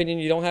help. In my opinion,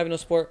 you don't have no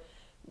support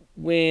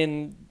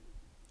when,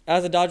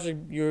 as a Dodger,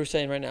 you were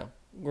saying right now,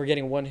 we're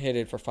getting 1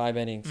 hitted for 5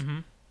 innings. Mm-hmm.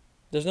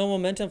 There's no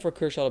momentum for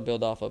Kershaw to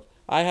build off of.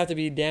 I have to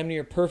be damn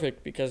near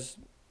perfect because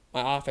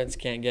my offense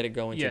can't get it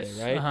going today,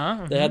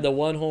 right? They had the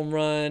 1 home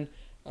run.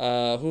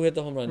 Who hit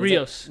the home run?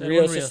 Rios.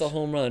 Rios hit the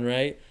home run,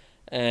 right?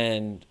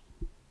 And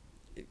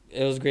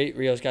it was great.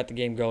 Rios got the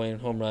game going,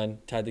 home run,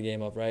 tied the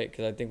game up, right?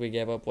 Because I think we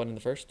gave up 1 in the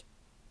first.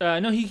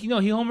 No, he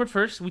homered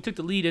first. We took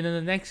the lead, and then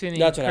the next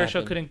inning,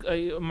 Kershaw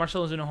couldn't.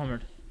 Marcelo Zuna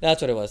homered.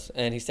 That's what it was,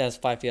 and he stands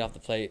 5 feet off the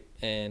plate,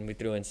 and we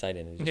threw inside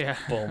in, and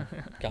just boom,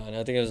 gone.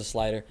 I think it was a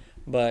slider,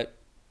 but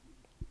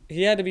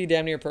he had to be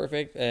damn near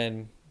perfect,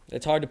 and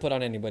it's hard to put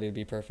on anybody to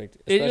be perfect,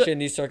 especially in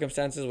these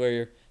circumstances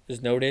where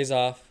there's no days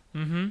off.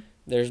 Mm-hmm.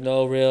 There's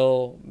no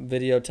real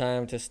video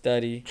time to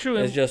study. True,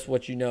 it's just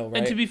what you know, right?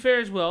 And to be fair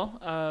as well,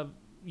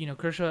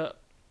 Kershaw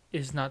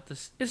is not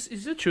this.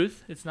 It's the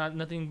truth. It's not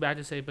nothing bad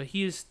to say, but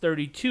he is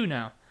 32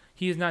 now.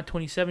 He is not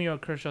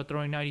 27-year-old Kershaw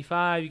throwing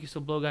 95. You can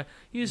still blow guy.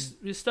 His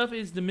stuff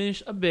is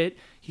diminished a bit.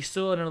 He's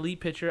still an elite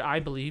pitcher, I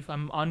believe.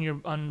 I'm on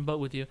the boat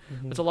with you.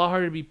 Mm-hmm. It's a lot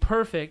harder to be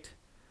perfect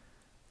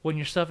when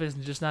your stuff is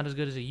just not as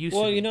good as it used to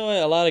be. Well, you know what?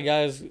 A lot of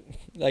guys,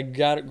 like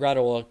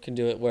Gratterwall can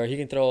do it, where he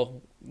can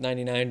throw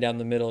 99 down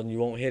the middle and you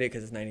won't hit it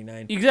because it's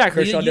 99.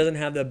 Exactly. Kershaw doesn't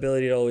have the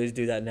ability to always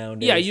do that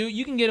nowadays. Yeah,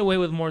 you can get away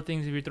with more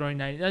things if you're throwing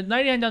 90.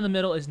 99 down the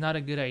middle is not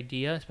a good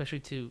idea, especially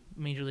to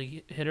major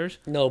league hitters.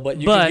 No, but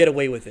you can get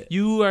away with it.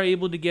 You are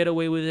able to get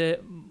away with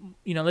it,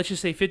 let's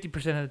just say 50%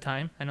 of the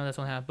time. I know that's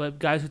only half, but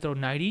guys who throw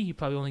 90, you're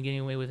probably only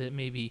getting away with it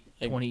maybe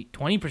 20%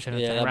 of the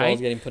time, that right?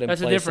 ball's getting put in That's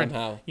play a different,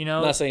 somehow. I'm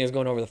not saying it's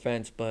going over the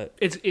fence, but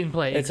it's in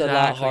play. It's a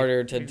lot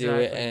harder to do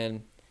it,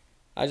 and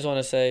I just want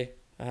to say,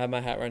 I have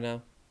my hat right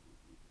now.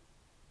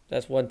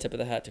 That's one tip of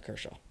the hat to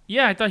Kershaw.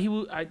 Yeah, I thought he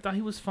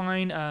was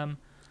fine.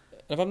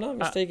 If I'm not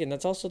mistaken,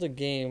 that's also the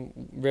game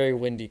very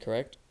windy,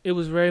 correct? It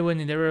was very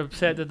windy. They were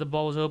upset that the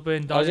ball was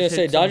open. I was going to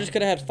say, Dodgers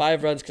could have had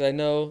 5 runs because I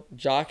know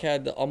Jock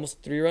had the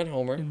almost 3-run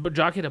homer. But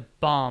Jock hit a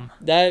bomb.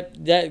 That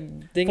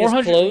thing is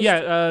closed.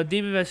 Yeah,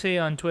 David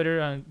Vassay on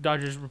Twitter,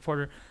 Dodgers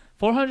reporter,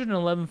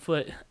 411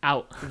 foot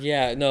out.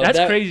 Yeah, no. That's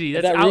crazy.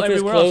 That's that out roof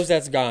everywhere is closed,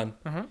 else. that's gone.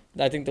 Uh-huh.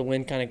 I think the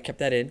wind kind of kept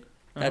that in.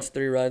 That's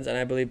 3 runs, and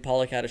I believe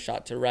Pollock had a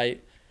shot to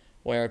right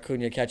where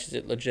Acuna catches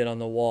it legit on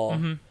the wall.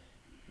 Mm-hmm.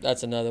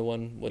 That's another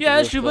one with yeah, the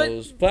roof that's true,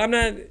 closed. But I'm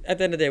not. At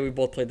the end of the day, we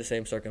both played the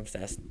same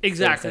circumstance.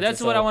 Exactly.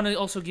 That's what I want to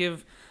also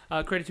give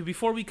credit to.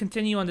 Before we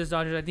continue on this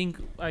Dodgers, I think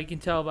I can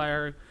tell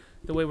by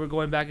the way we're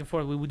going back and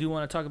forth. We do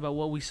want to talk about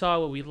what we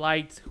saw, what we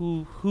liked,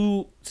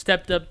 who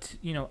stepped up.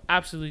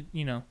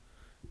 Absolutely.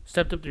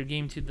 Stepped up their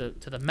game to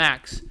the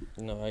max.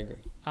 No, I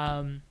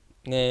agree.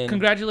 Then,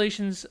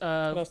 congratulations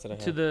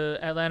to the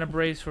Atlanta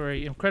Braves for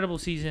an incredible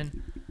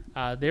season.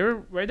 They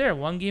were right there,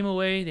 1 game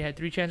away. They had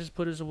 3 chances to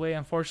put us away.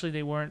 Unfortunately,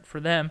 they weren't for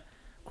them.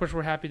 Of course,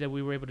 we're happy that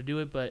we were able to do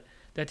it, but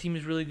that team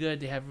is really good.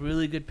 They have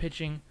really good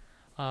pitching.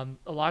 A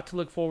lot to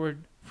look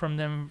forward from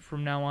them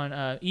from now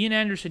on. Ian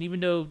Anderson, even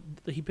though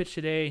he pitched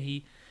today,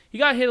 he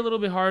got hit a little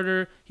bit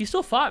harder. He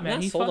still fought, man.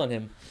 I'm not sold on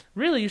him.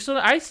 Really, you're still.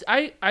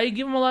 I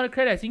give him a lot of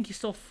credit. I think he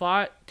still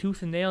fought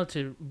tooth and nail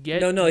to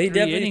get. No, he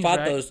definitely innings, fought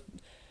right? those.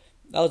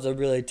 That was a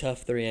really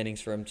tough 3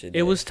 innings for him today.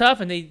 It was tough,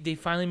 and they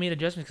finally made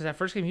adjustments because that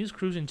first game he was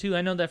cruising too.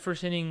 I know that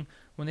first inning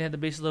when they had the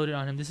bases loaded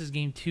on him. This is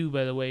game 2,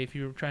 by the way, if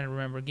you're trying to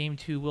remember. Game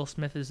 2, Will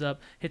Smith is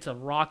up, hits a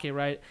rocket,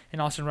 right?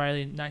 And Austin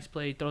Riley, nice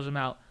play, throws him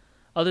out.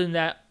 Other than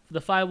that, the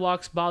 5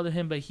 walks bothered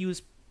him, but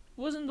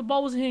the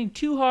ball wasn't hitting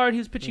too hard. He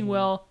was pitching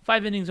well.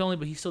 5 innings only,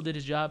 but he still did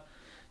his job.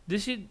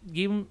 This year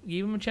gave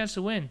him a chance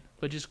to win,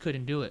 but just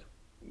couldn't do it.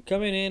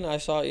 Coming in, I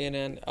saw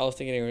I was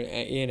thinking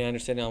Ian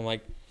Anderson, and I'm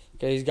like,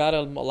 okay, he's got a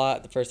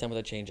lot the first time with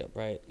a changeup,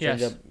 right?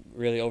 Yes. Changeup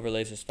really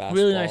overlays his fastball.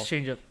 Really nice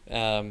changeup.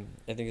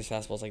 I think his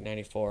fastball is like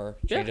 94.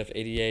 Changeup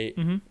 88.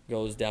 Mm-hmm.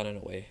 Goes down and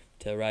away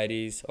to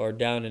righties, or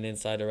down and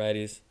inside to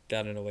righties,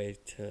 down and away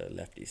to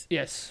lefties.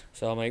 Yes.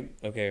 So I'm like,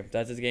 okay,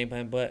 that's his game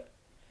plan, but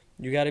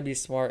you got to be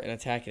smart in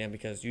attacking him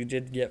because you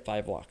did get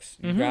 5 walks.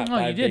 You got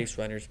 5 base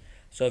runners.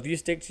 So if you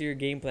stick to your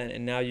game plan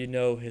and now you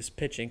know his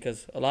pitching,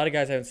 because a lot of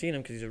guys haven't seen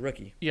him because he's a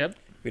rookie. Yep.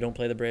 We don't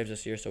play the Braves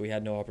this year, so we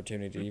had no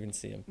opportunity to even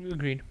see him.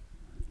 Agreed.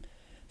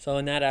 So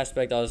in that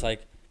aspect, I was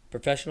like,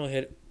 professional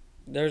hit.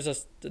 There's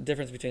a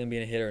difference between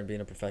being a hitter and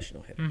being a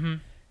professional hitter. Mm-hmm.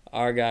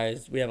 Our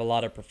guys, we have a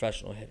lot of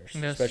professional hitters,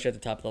 especially at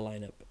the top of the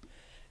lineup.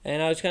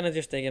 And I was kind of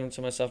just thinking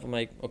to myself, I'm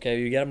like, okay,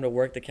 you get them to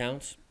work the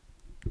counts,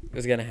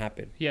 it's going to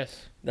happen.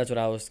 Yes. That's what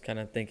I was kind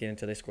of thinking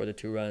until they scored the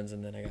 2 runs,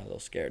 and then I got a little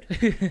scared.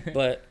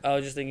 But I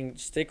was just thinking,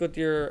 stick with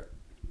your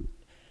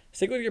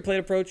plate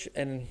approach,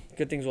 and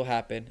good things will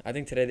happen. I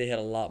think today they hit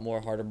a lot more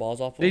harder balls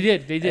off of them.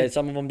 They did. And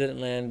some of them didn't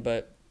land,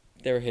 but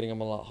they were hitting them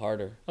a lot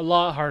harder. A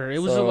lot harder. It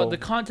was the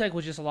contact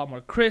was just a lot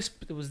more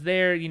crisp. It was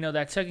there.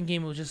 That second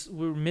game was just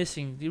we were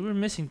missing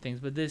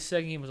things, but this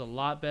second game was a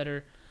lot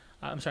better.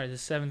 The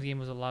 7th game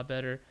was a lot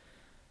better.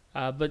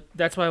 But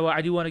that's why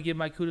I do want to give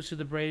my kudos to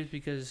the Braves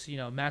because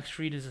Max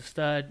Fried is a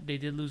stud. They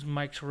did lose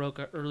Mike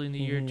Soroka early in the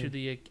year to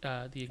the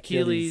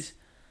Achilles.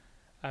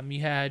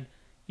 You had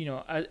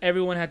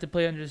everyone had to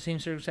play under the same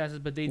circumstances,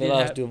 but they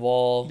lost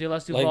Duvall. They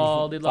lost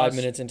Duvall. Like 5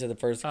 minutes into the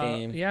first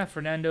game. Yeah,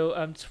 Fernando.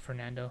 It's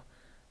Fernando.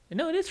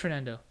 No, it is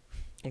Fernando.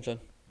 Which one?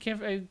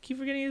 I keep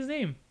forgetting his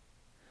name.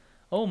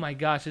 Oh my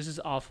gosh, this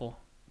is awful.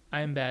 I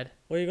am bad.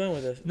 Where are you going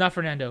with this? Not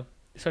Fernando.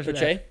 It starts with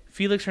F. Pache?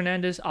 Felix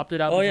Hernandez opted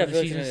out before the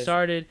season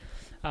started.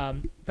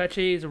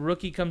 Pache is a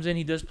rookie, comes in.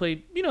 He does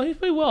play. He's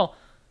played well.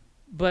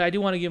 But I do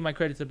want to give my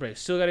credit to the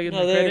Braves. Still got to give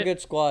them credit. They're a good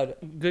squad.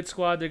 Good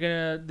squad.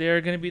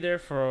 They're gonna be there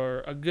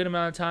for a good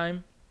amount of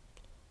time.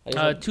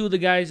 2 of the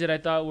guys that I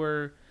thought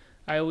were,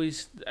 I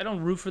don't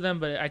root for them,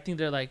 but I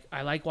think I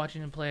like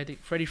watching them play. I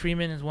think Freddie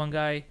Freeman is one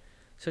guy.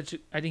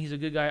 I think he's a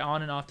good guy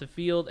on and off the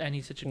field, and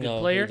he's such a good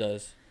player. He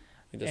does.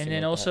 And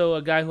then also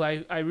a guy who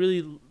I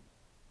really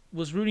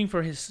was rooting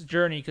for his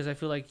journey because I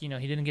feel like he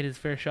didn't get his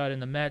fair shot in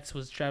the Mets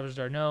was Travis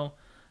d'Arnaud.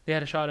 They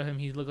had a shot of him.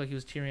 He looked like he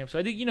was tearing up. So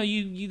I think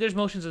you there's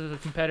motions as a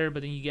competitor,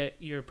 but then you get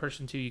your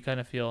person too. You kind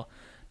of feel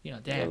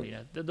damn,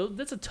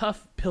 that's a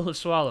tough pill to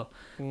swallow.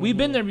 Mm-hmm. We've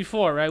been there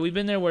before, right? We've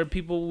been there where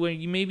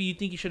maybe you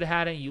think you should have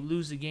had it, and you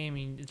lose the game,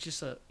 and it's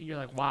just you're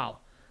like, wow.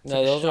 It's No,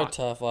 like a those are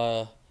shock.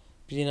 tough.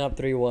 Being up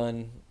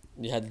 3-1,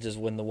 you had to just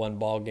win the one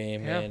ball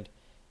game, Yeah. and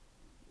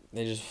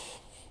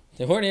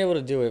they weren't able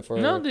to do it for.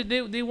 No,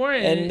 they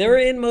weren't. And they were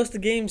in most of the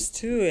games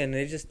too, and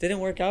it just didn't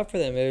work out for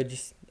them.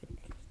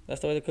 That's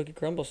the way the cookie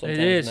crumbles sometimes.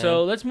 It is. Man.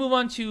 So let's move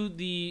on to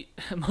the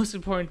most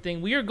important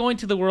thing. We are going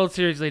to the World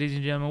Series, ladies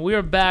and gentlemen. We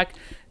are back,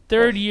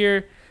 third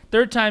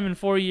time in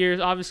 4 years.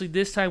 Obviously,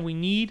 this time we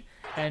need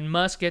and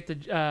must get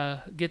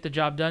the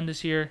job done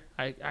this year.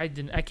 I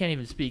can't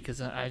even speak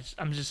because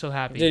I'm just so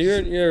happy.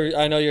 Dude,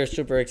 I know you're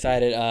super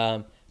excited.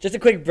 Just a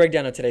quick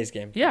breakdown of today's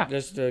game. Yeah.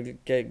 Just to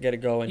get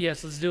it going.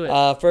 Yes, let's do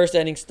it. First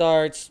inning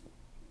starts.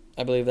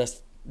 I believe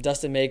that's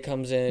Dustin May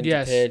comes in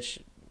Yes. to pitch.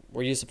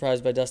 Were you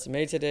surprised by Dustin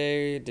May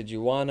today? Did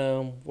you want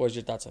him? What was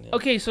your thoughts on him?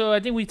 Okay, so I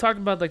think we talked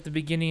about like the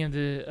beginning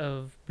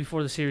of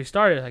before the series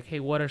started. Like, hey,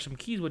 what are some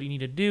keys? What do you need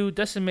to do?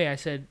 Dustin May, I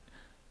said,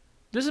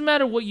 doesn't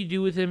matter what you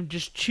do with him.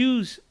 Just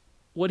choose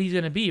what he's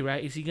gonna be.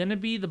 Right? Is he gonna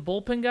be the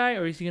bullpen guy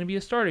or is he gonna be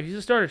a starter? If he's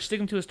a starter, stick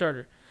him to a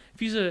starter. If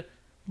he's a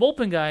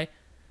bullpen guy,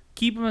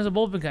 keep him as a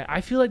bullpen guy.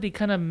 I feel like they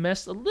kind of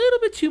messed a little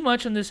bit too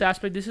much on this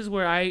aspect. This is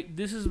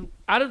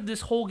out of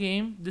this whole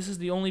game. This is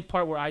the only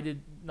part where I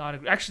did not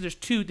agree. Actually, there's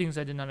two things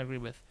I did not agree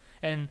with.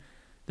 And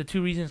the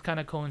two reasons kind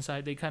of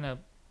coincide. They kind of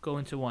go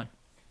into one.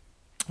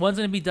 One's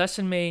going to be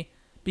Dustin May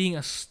being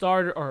a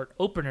starter or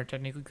opener,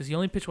 technically, because he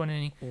only pitched one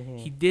inning. Mm-hmm.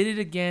 He did it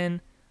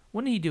again.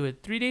 When did he do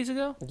it? 3 days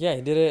ago? Yeah,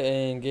 he did it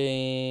in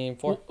game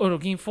 4. Oh, no,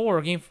 game 4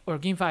 or game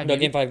 5. No,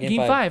 maybe. game 5. Game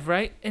 5,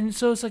 right? And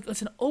so it's like,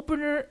 it's an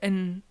opener,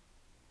 and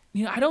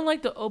I don't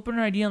like the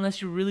opener idea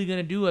unless you're really going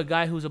to do a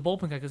guy who's a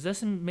bullpen guy, because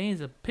Dustin May is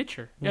a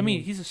pitcher. I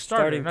mean, he's a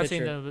starter. Starting I'm not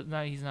pitcher. saying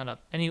that he's not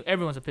up.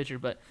 Everyone's a pitcher,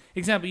 but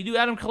example, you do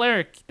Adam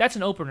Kolarek, that's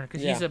an opener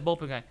because he's Yeah. a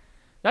bullpen guy.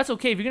 That's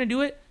okay. If you're going to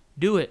do it,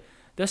 do it.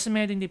 Dustin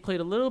May, I think they played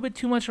a little bit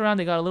too much around.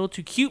 They got a little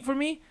too cute for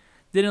me.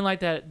 Didn't like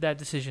that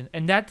decision.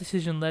 And that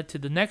decision led to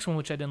the next one,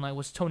 which I didn't like,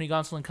 was Tony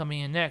Gonsolin coming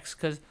in next.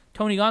 Because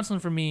Tony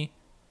Gonsolin, for me,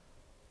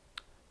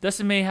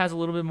 Dustin May has a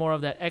little bit more of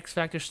that X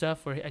Factor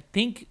stuff where I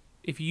think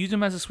if you use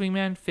him as a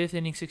swingman, 5th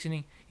inning, 6th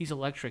inning, he's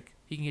electric.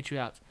 He can get you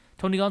out.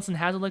 Tony Gonsolin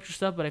has electric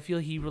stuff, but I feel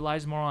he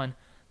relies more on,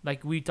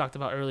 like we talked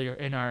about earlier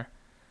in our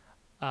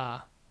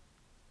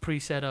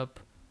pre-setup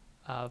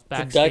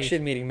backstage.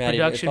 Production meeting, Maddie.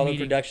 It's Production called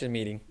meeting. a production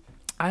meeting.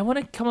 I want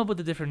to come up with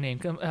a different name.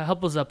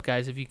 Help us up,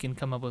 guys, if you can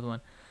come up with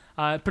one.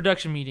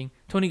 Production meeting.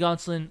 Tony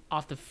Gonsolin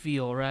off the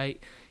field,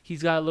 right?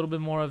 He's got a little bit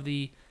more of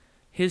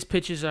his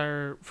pitches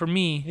are, for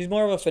me, He's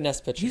more of a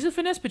finesse pitcher. he's a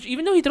finesse pitcher.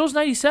 Even though he throws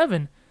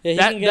 97, Yeah, he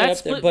that- can get that up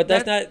split- there, but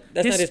that's that-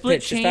 not his his split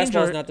pitch. His change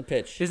fastball is or- not the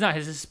pitch. it's not.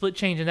 It's a split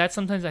change, and that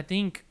sometimes I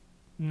think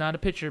not a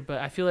pitcher, but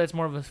I feel like it's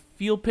more of a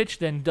field pitch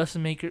than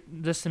Dustin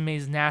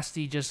May's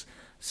nasty just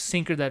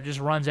sinker that just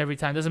runs every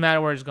time. Doesn't matter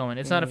where it's going.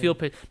 It's not a field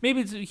pitch.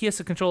 Maybe he has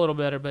to control a little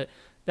better, but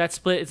that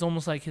split, it's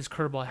almost like his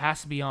curveball. It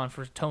has to be on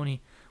for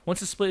Tony.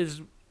 Once the split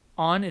is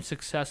on, it's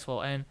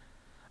successful, and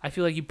I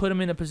feel like you put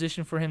him in a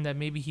position for him that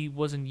maybe he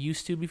wasn't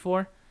used to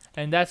before,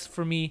 and that's,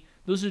 for me,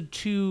 those are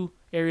two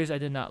areas I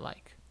did not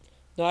like.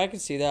 No, I can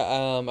see that.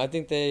 I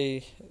think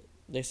they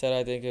said,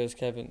 I think it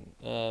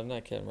was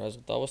not Kevin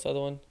Rosenthal. What's the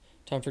other one?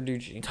 Tom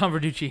Verducci. Tom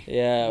Verducci.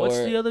 Yeah. What's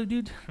where the other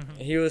dude?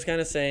 he was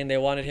kind of saying they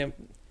wanted him.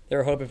 They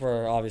were hoping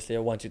for obviously a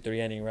 1-2-3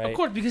 inning, right? Of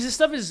course, because his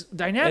stuff is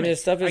dynamic. And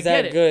his stuff I is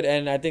get that it. good,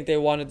 and I think they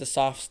wanted the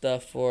soft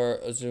stuff for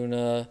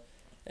Ozuna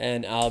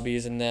and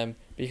Albies and them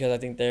because I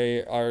think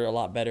they are a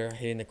lot better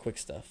hitting the quick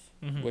stuff,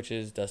 Mhm. which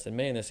is Dustin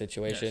May in this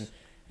situation. Yes.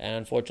 And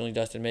unfortunately,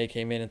 Dustin May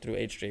came in and threw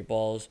 8 straight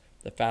balls.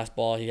 The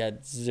fastball he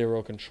had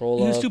zero control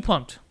He was of. too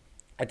pumped.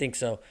 I think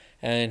so.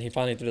 And he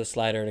finally threw the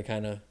slider to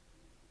kind of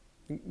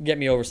get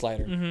me over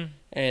slider. Hmm.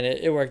 And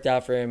it worked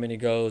out for him, and he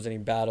goes and he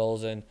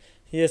battles, and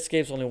he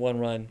escapes only 1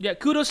 run. Yeah,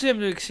 kudos to him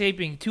to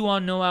escaping 2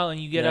 on, no out, and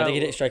you get I out.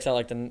 think he strikes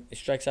out he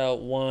strikes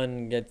out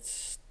 1,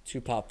 gets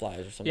 2 pop flies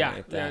or something Yeah,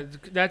 like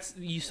that. that's,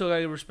 you still got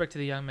to give respect to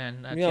the young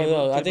man.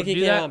 No, I think he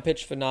do came that. out and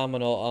pitched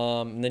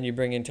phenomenal. And then you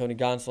bring in Tony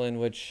Gonsolin,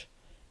 which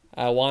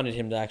I wanted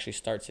him to actually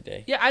start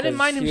today. Yeah, I didn't 'cause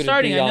mind he him would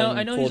starting. be I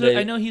on know full he's day-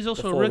 I know he's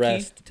also the a full rookie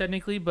rest.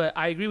 technically, but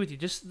I agree with you.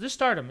 Just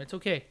start him. It's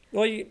okay.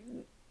 Well,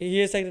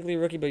 he is technically a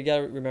rookie, but you got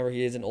to remember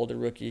he is an older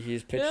rookie.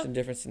 He's pitched Yeah. in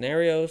different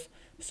scenarios.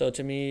 So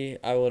to me,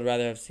 I would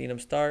rather have seen him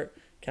start,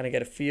 kind of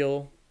get a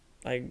feel.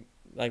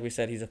 Like we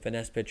said, he's a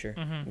finesse pitcher.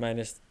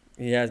 Mhm.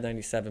 He has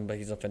 97, but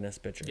he's a finesse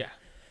pitcher. Yeah.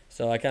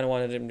 So I kind of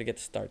wanted him to get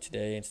the start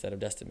today instead of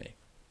Dustin May.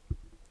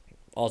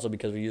 Also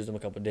because we used him a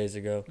couple of days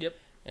ago. Yep.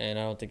 And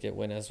I don't think it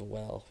went as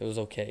well. It was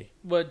okay.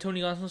 But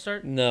Tony Gonsolin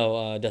start?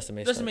 No, Dustin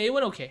May. Dustin started. May, it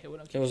went okay. It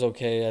went okay. It was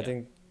okay. I Yeah.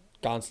 think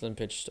Gonsolin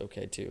pitched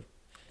okay too.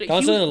 He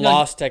Gonsolin was-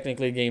 lost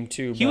technically game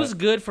 2. He but was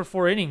good for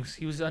 4 innings.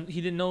 He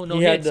didn't know no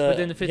he had hits, but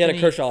then the 5th he had a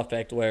inning, Kershaw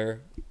effect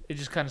where, it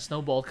just kind of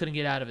snowballed. Couldn't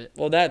get out of it.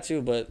 well, that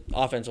too, but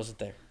offense wasn't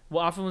there.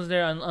 Well, Offense was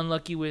there,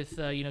 unlucky with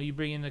you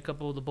bring in a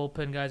couple of the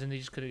bullpen guys, and they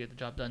just couldn't get the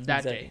job done that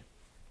Exactly.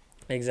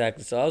 day.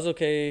 Exactly. So I was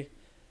okay.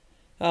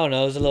 I don't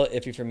know. It was a little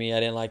iffy for me.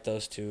 I didn't like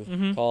those 2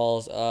 Mhm.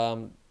 calls.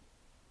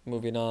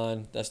 Moving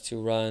on. That's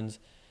 2 runs.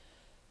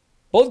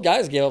 Both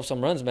guys gave up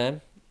some runs,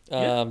 man.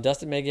 Yeah.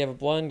 Dustin May gave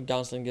up 1.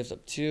 Gonsolin gives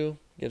up 2.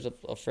 Gives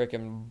up a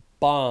freaking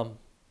bomb.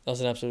 That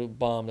was an absolute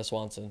bomb to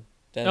Swanson.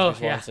 Dansby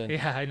Swanson.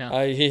 Yeah, I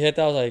know. He hit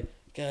that. I was like,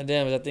 God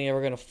damn, is that thing ever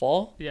going to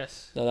fall?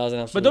 Yes. No, that was an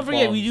absolute But don't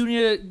forget, bomb.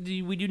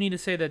 we do need to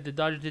say that the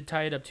Dodgers did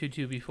tie it up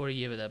 2-2 before he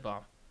gave it that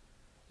bomb.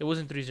 It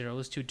wasn't 3-0. It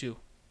was 2-2.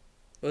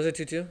 Was it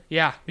 2-2?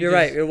 Yeah. You're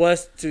right. It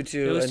was 2-2.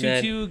 It was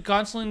and 2-2.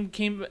 Gonsolin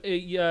came.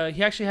 He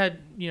actually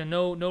had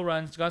no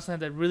runs. Gonsolin had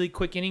that really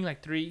quick inning,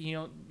 like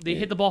 3. They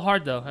hit the ball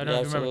hard though. I don't You're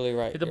remember. absolutely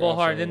right. Hit the You're ball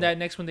hard. Then absolutely that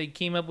next one they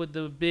came up with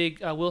the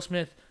big Will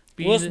Smith.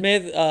 Will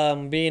Smith,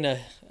 being a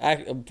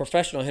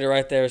professional hitter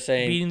right there,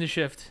 saying, beating the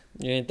shift.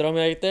 "You didn't throw me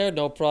right there,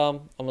 no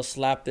problem. I'm gonna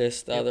slap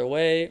this the other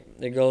way."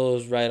 It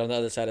goes right on the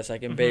other side of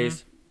second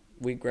base.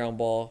 Weak ground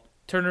ball.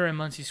 Turner and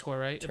Muncy score,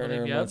 right?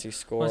 Turner and Muncy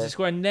score. Muncy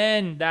score, and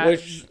then that.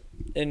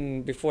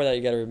 And before that,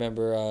 you got to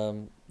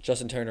remember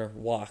Justin Turner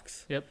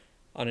walks. Yep.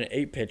 On an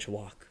 8-pitch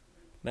walk.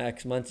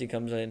 Max Muncy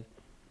comes in,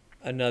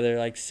 another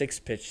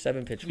 6-pitch,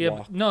 7-pitch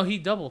walk. No, he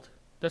doubled.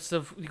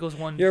 He goes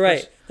one. You're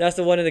right. That's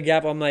the one in the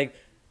gap. I'm like,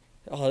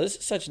 oh, this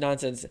is such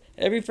nonsense.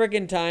 Every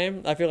freaking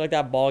time, I feel like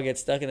that ball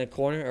gets stuck in the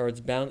corner or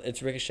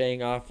it's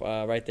ricocheting off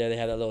right there. They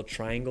have that little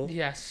triangle.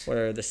 Yes.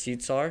 Where the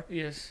seats are.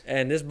 Yes.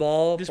 And this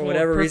ball, for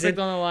whatever reason,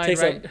 on the line,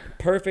 takes right? a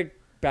perfect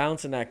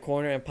bounce in that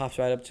corner and pops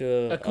right up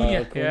to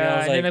Acuna.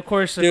 Yeah, and then of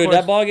course,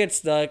 that ball gets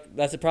stuck.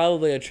 That's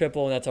probably a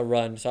triple and that's a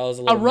run. So I was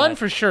a run mad.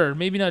 for sure.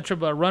 Maybe not a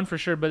triple, a run for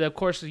sure. But of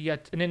course, the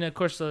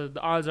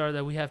odds are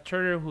that we have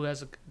Turner, who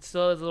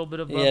still has a little bit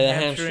of the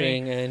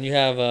hamstring, and you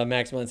have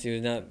Max Muncy,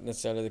 who's not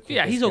necessarily the quickest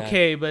Yeah, he's guy.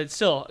 okay, but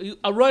still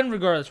a run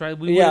regardless, right?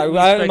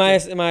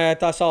 I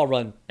thought saw a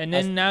run. And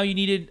then now you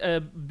needed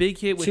a big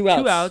hit with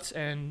two outs,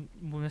 and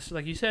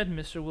like you said,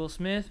 Mr. Will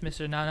Smith,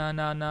 Mr.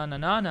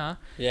 Na.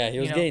 Yeah, he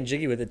was getting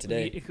jiggy with it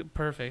today.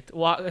 Perfect.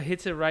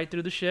 Hits it right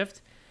through the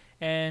shift,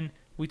 and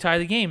we tie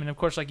the game. And of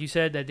course, like you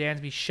said, that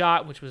Dansby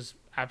shot, which was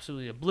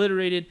absolutely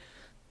obliterated.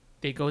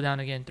 They go down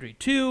again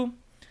 3-2,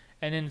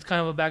 and then it's kind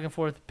of a back and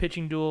forth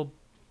pitching duel.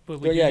 But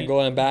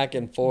going back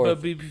and forth.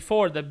 But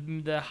before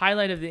the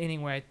highlight of the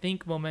inning where I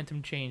think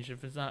momentum changed,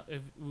 if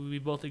we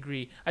both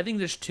agree, I think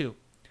there's 2.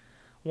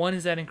 One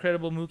is that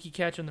incredible Mookie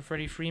catch on the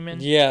Freddie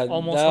Freeman. Yeah,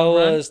 almost that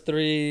was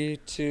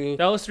 3-2.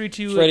 That was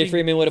 3-2. Freddie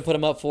Freeman would have put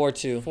him up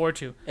 4-2.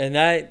 4-2. And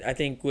that, I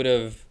think,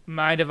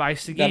 might have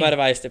iced the game. That might have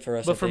iced it for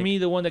us. But for me,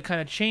 the one that kind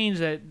of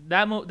changed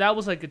that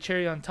was like a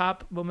cherry on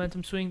top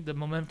momentum swing. The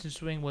momentum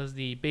swing was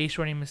the base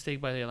running mistake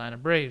by the Atlanta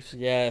Braves.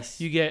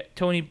 Yes. You get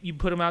Tony, you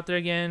put him out there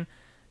again.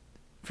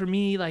 For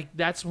me,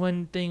 that's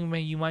one thing where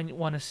you might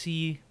want to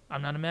see.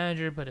 I'm not a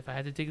manager, but if I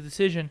had to take a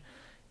decision,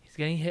 he's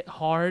getting hit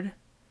hard.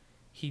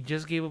 He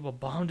just gave up a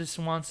bomb to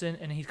Swanson,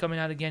 and he's coming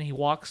out again. He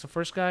walks the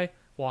first guy,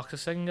 walks the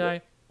second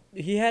guy.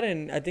 He had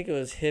I think it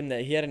was him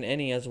that he had an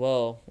inning as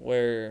well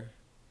where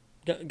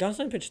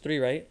Gonsolin pitched 3,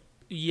 right?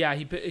 Yeah,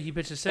 he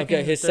pitched the second.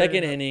 Okay, his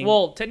second inning.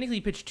 Well, technically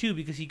he pitched 2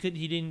 because he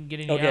didn't get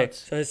any outs. Okay,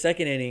 so his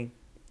second inning,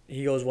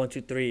 he goes 1,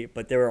 2, 3,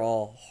 but they were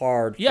all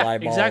hard fly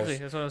balls. Yeah, exactly.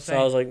 That's what I was saying.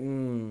 So I was like,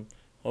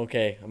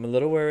 okay, I'm a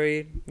little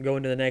worried.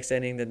 Going to the next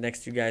inning, the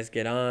next 2 guys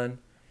get on.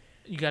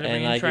 You got to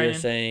bring in Trinan. You're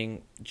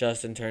saying,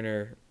 Justin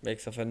Turner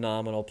makes a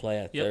phenomenal play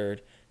at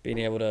third, being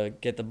able to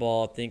get the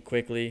ball, think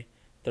quickly,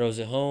 throws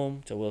it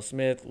home to Will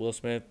Smith. Will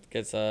Smith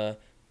gets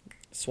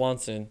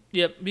Swanson.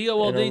 Yep.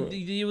 Well,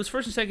 it was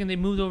first and second. They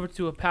moved over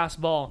to a pass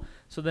ball,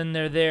 so then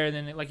they're there. And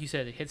then, like you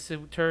said, it hits the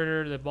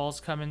Turner. The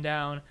ball's coming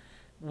down.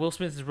 Will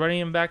Smith is running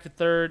him back to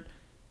third,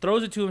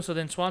 throws it to him. So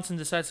then Swanson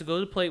decides to go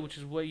to the plate, which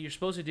is what you're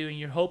supposed to do.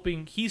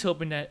 And he's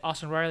hoping that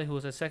Austin Riley, who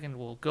was at second,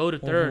 will go to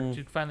third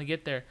to finally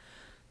get there.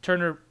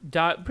 Turner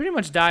pretty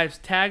much dives,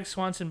 tags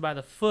Swanson by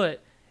the foot,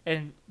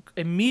 and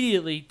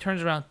immediately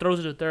turns around, throws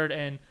it to third,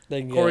 and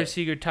Corey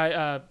Seager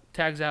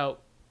tags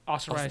out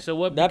Austin Riley.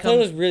 So that play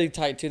was really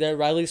tight too. That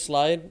Riley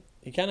slide,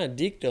 he kind of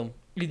deked him.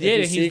 He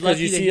did, because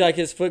you see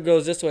his foot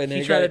goes this way, and then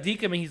he tried to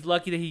deke him, and he's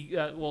lucky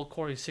that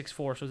Corey's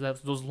 6'4", so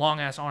those long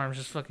ass arms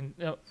just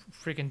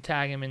freaking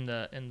tag him in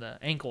the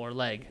ankle or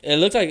leg. It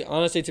looks like,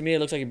 honestly, to me, it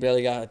looks like he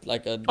barely got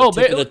tip of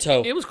the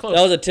toe. It was close.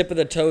 That was a tip of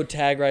the toe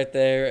tag right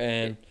there,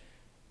 and.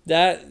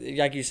 That,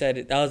 like you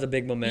said, that was a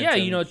big momentum.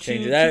 Yeah,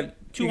 changer.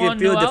 Two you on, can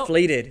feel no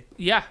deflated. Out.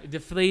 Yeah,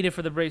 deflated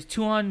for the Braves.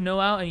 2 on,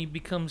 no out, and he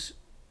becomes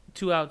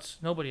 2 outs,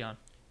 nobody on.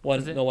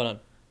 No one on.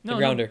 No, the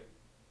grounder.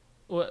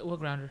 No. What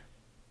grounder?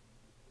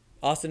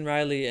 Austin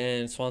Riley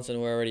and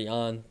Swanson were already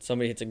on.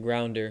 Somebody hits a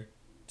grounder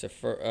to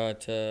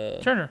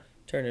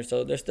Turner,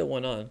 so there's still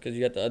 1 on because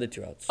you got the other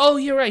 2 outs. Oh,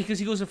 you're right, because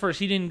he goes to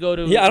first. He didn't go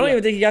to. Yeah, I don't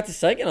even think he got to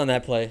second on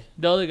that play.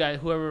 The other guy,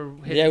 whoever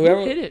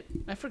hit it.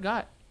 I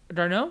forgot.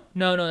 Darno?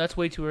 No, that's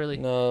way too early.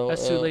 No,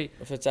 that's too late.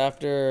 If it's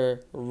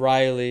after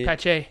Riley,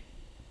 Pache,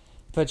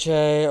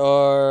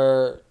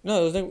 or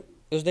no, it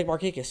was Nick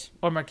Markakis.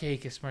 Or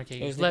Markakis.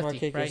 It was lefty,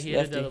 Nick Markakis, right? He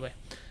hit it the other way.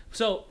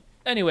 So,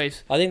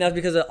 anyways, I think that's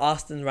because of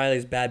Austin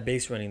Riley's bad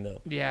base running,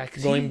 though. Yeah,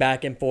 going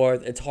back and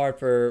forth, it's hard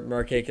for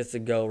Markakis to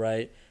go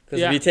right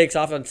because if he takes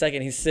off on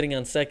second, he's sitting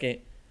on second.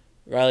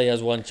 Riley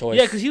has one choice.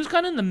 Yeah, because he was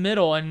kind of in the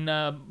middle, and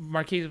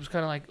Marquez was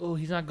kind of like, oh,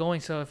 he's not going.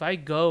 So if I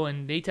go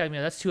and they tag me,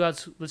 that's 2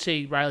 outs. Let's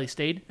say Riley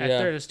stayed at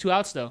third. It's 2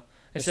 outs, though.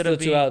 It's still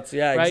 2 outs.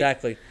 Yeah, right?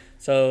 Exactly.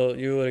 So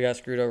you would have got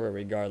screwed over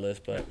regardless.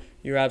 But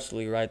you're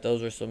absolutely right.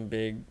 Those are some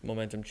big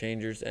momentum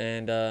changers.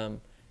 And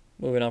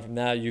moving on from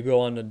that, you go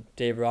on to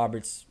Dave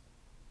Roberts,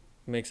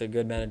 makes a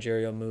good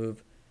managerial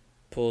move,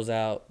 pulls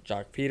out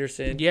Jock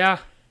Peterson. Yeah.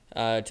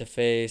 To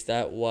face,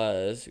 that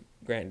was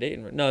Grant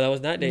Dayton. No, that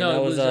was not Dayton. No,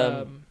 that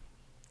was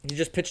he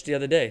just pitched the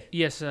other day.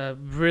 Yes,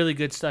 really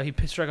good stuff. He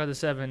struck out the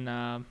 7.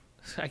 I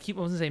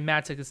wasn't saying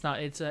Matzek. It's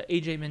not. It's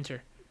AJ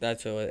Minter.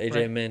 That's what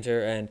AJ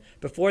Minter. And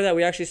before that,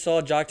 we actually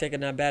saw Jock take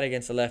a at bat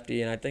against a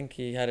lefty, and I think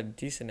he had a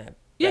decent at bat.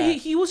 Yeah,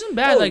 he wasn't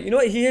bad. Like, you know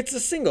what? He hits a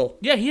single.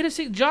 Yeah, he hit a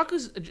single. Jock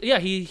is. Yeah,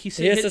 he hits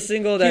a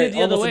single that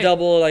almost a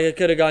double. Like it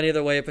could have gone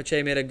either way.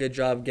 Pache made a good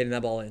job getting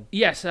that ball in.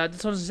 Yes,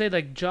 that's what I was gonna say.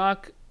 Like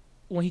Jock,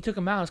 when he took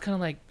him out, it's kind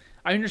of like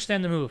I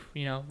understand the move.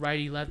 You know,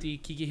 righty, lefty,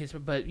 Kike hits,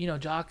 but you know,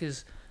 Jock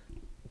has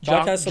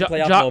some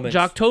playoff moments.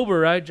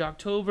 Jocktober, right?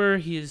 Jocktober.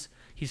 He's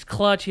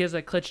clutch. He has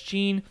that clutch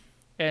gene,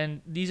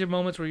 and these are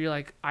moments where you're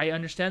like, I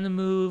understand the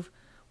move.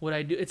 What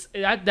I do,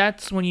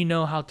 that's when you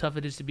know how tough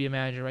it is to be a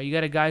manager, right? You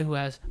got a guy who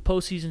has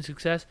postseason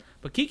success,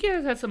 but Kike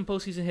has had some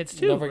postseason hits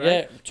too. Don't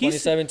forget, right?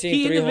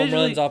 2017, 3 home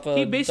runs off of Darvish.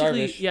 He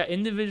basically,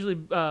 individually,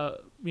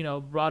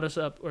 brought us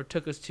up or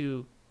took us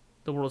to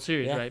the World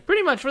Series, right?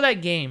 Pretty much for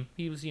that game,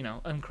 he was,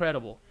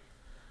 incredible.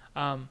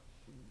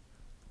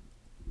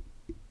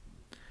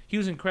 He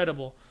was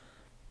incredible.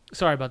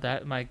 Sorry about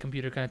that. My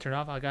computer kind of turned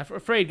off. I got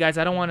afraid, guys.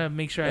 I don't want to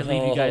make sure I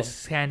leave you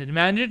guys handed.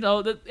 Managed.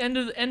 Oh, the end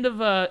of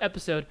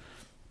episode.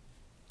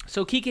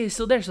 So Kike is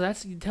still there. So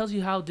that tells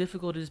you how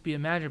difficult it is to be a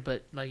manager.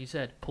 But like you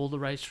said, pull the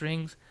right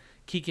strings.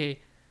 Kike,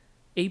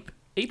 8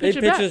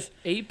 pitches.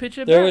 8 pitch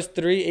at bat. There was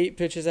 3 8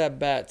 pitches at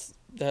bats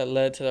that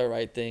led to the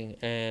right thing,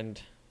 and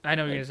I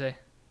know what you're gonna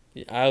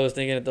say. I was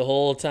thinking it the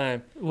whole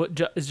time. What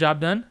is job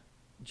done?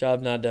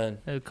 Job not done.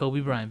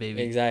 Kobe Bryant,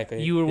 baby.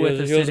 Exactly. You were with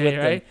us today,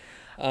 right?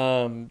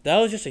 That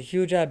was just a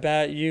huge at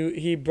bat.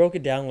 He broke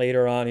it down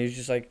later on. He was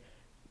just like,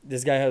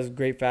 this guy has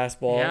great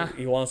fastball. Yeah.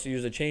 He wants to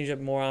use the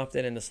changeup more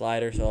often and the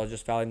slider, so I was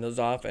just fouling those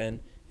off. And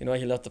you know,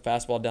 he left the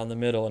fastball down the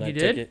middle, and I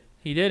took it.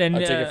 He did, and I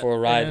took it for a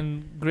ride.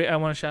 And great. I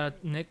want to shout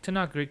out Nick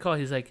Tanaka. Great call.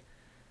 He's like,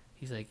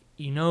 he's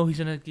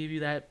gonna give you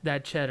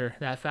that cheddar,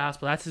 that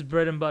fastball. That's his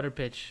bread and butter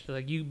pitch. So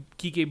like, you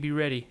Kike, be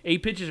ready.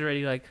 8 pitches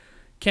already. Like,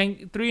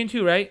 3 and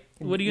 2, right?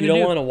 What are you gonna do? You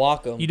don't want to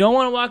walk him. You don't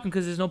want to walk him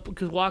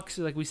because walks,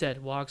 like we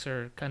said, walks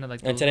are kind of like.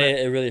 And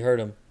today it really hurt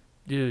him,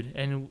 dude.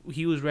 And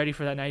he was ready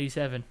for that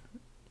 97.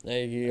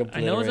 I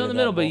know it's on the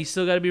middle, but you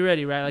still got to be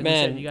ready, right? Like we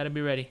said, you got to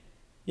be ready.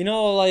 You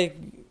know, like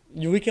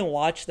we can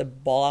watch the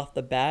ball off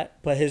the bat,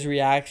 but his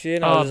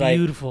reaction, I was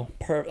beautiful.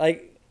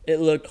 Like it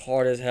looked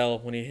hard as hell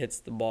when he hits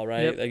the ball,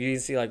 right? Yep. Like you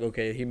can see, like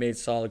okay, he made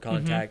solid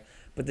contact,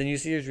 but then you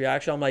see his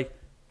reaction. I'm like,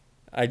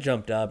 I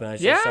jumped up and I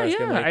just started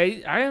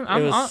screaming.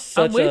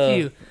 I'm with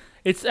you.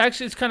 It's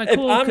kind of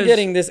cool. If I'm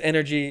getting this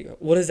energy,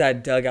 what is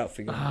that dugout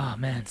feeling? Oh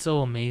man, so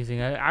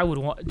amazing. I would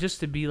want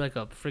just to be like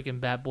a freaking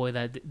bat boy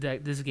that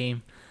this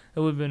game. It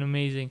would have been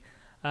amazing.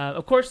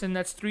 Of course, then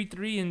that's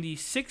 3-3 in the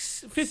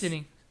fifth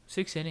inning.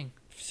 Sixth inning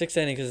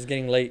because it's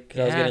getting late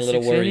because I was getting a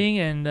little worried. Inning,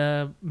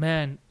 and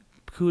man,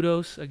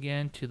 kudos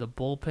again to the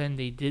bullpen.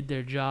 They did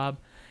their job.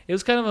 It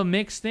was kind of a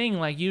mixed thing.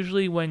 Like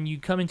usually when you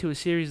come into a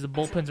series, the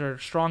bullpens are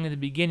strong in the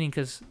beginning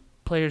because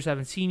players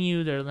haven't seen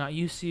you. They're not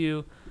used to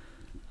you.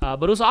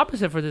 But it was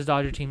opposite for this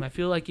Dodger team. I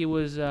feel like it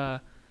was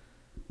at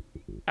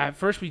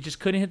first we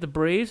just couldn't hit the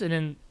Braves, and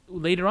then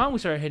later on we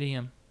started hitting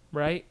them,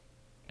 right?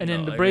 And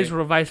then the Braves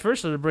were vice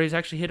versa. The Braves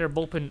actually hit our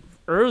bullpen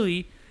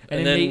early,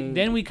 and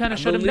then we kind of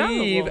shut them down.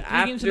 3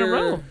 games in a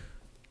row.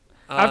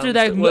 After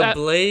that,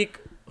 Blake,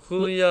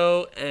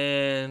 Julio,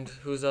 and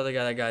who's the other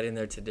guy that got in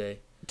there today?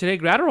 Today,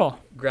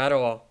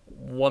 Gratterall,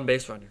 1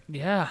 base runner.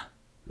 Yeah.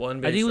 1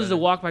 base I think it was the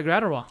walk by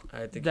Gratterall.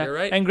 I think you're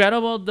right. And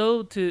Gratterall,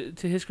 though, to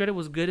his credit,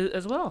 was good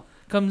as well.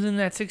 Comes in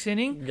that 6th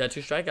inning. You got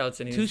 2 strikeouts,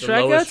 and he's the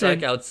lowest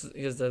strikeouts.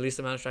 He has the least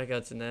amount of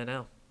strikeouts in the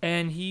NL.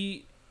 And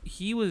he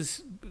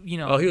was, he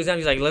was down.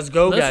 He's like, let's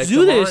go, guys. Let's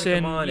do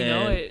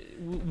this.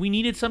 We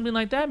needed something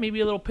like that. Maybe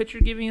a little pitcher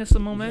giving us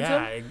some momentum.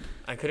 Yeah,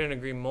 I couldn't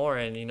agree more.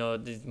 And,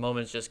 these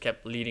moments just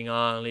kept leading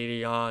on.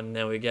 And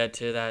then we get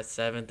to that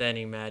 7th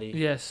inning, Maddie.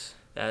 Yes.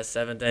 That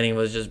 7th inning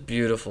was just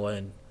beautiful.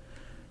 And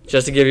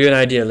just to give you an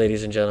idea,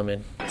 ladies and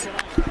gentlemen.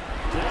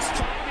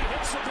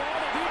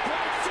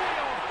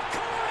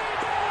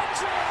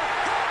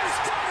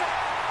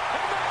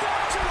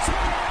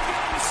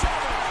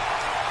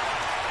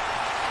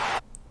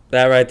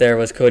 That right there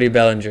was Cody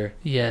Bellinger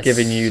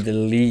giving you the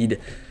lead.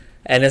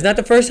 And it's not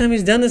the first time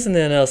he's done this in the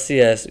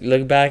NLCS.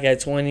 Look back at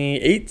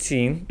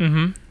 2018.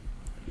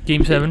 Mm-hmm.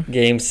 Game 7.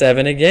 Game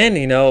 7 again.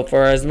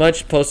 For as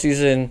much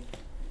postseason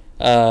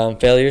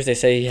failures they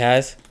say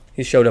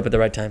he showed up at the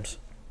right times.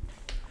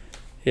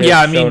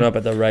 Shown up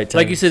at the right times.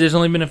 Like you said, there's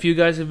only been a few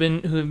guys who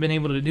have been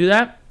able to do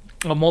that.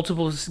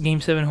 Multiple Game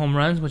 7 home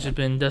runs, which has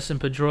been Dustin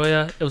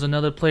Pedroia. It was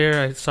another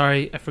player. I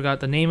forgot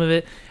the name of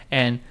it.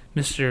 And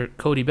Mr.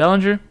 Cody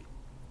Bellinger.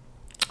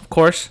 Of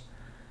course,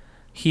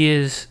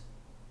 This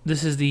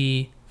is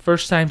the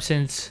first time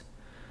since,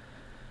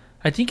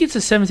 I think it's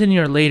a 17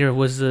 year later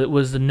was the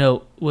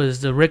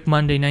Rick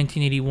Monday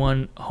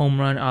 1981 home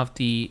run off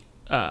the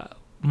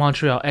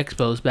Montreal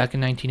Expos back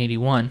in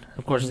 1981.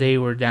 Of course, they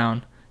were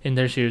down in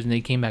their series and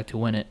they came back to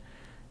win it.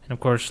 And of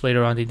course,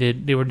 later on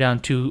they were down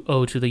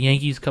 2-0 to the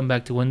Yankees, come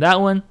back to win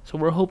that one. So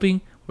we're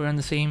hoping we're on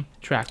the same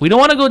track. We don't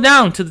want to go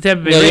down to the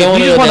Tampa Bay Rays.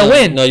 We just want to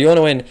win. No, you want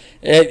to win.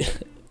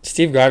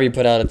 Steve Garvey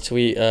put out a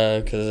tweet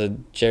because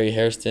of Jerry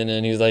Hairston,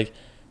 and he was like,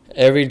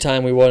 every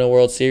time we won a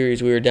World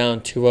Series, we were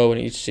down 2-0 in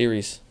each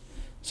series.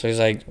 So he's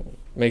like,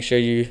 make sure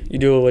you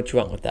do what you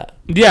want with that.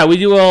 Yeah, we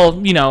do all,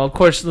 of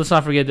course, let's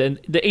not forget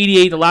that the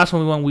 88, the last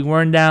one we won, we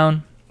weren't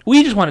down.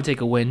 We just want to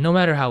take a win, no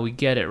matter how we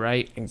get it,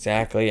 right?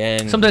 Exactly.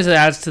 And sometimes it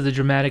adds to the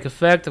dramatic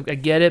effect. I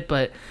get it,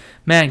 but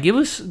man,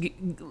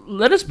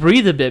 let us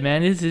breathe a bit,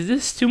 man. Is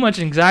this too much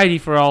anxiety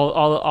for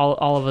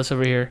all of us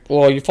over here?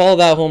 Well, you follow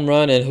that home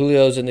run, and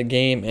Julio's in the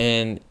game,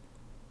 and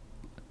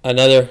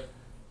another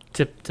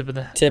tip of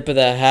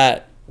the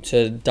hat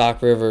to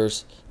Doc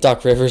Roberts.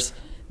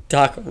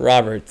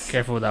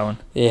 Careful with that one.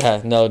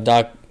 Yeah, no,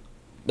 the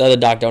other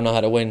Doc don't know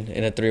how to win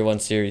in a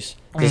 3-1 series.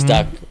 This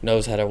Doc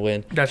knows how to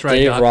win. That's right,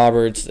 Dave Doc.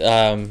 Roberts, tip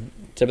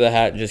of the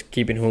hat, just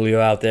keeping Julio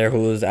out there,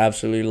 who was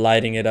absolutely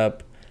lighting it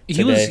up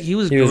today. He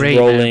was great,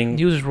 rolling. Man.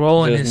 He was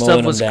rolling. His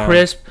stuff was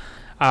crisp.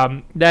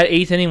 That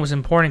eighth inning was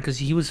important because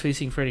he was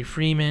facing Freddie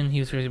Freeman. He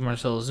was facing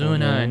Marcell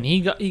Ozuna, and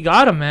he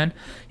got him, man.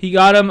 He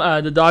got him.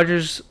 The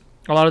Dodgers,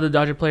 a lot of the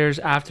Dodger players,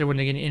 after when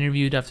they get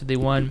interviewed after they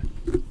won,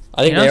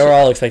 I think they were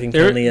all expecting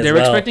Kenley as well. They were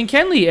expecting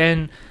Kenley,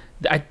 and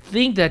I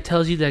think that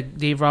tells you that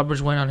Dave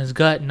Roberts went on his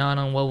gut, not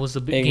on what was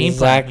the game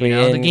plan.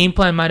 The game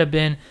plan might have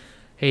been,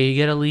 hey, you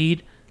get a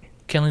lead,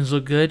 Kenley's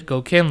look good,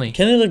 go Kenley.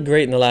 Kenley looked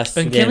great in the last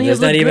two games. There's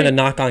not even a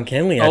knock on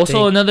Kenley,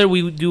 Also, another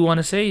we do want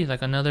to say,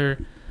 like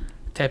another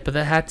tip of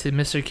the hat to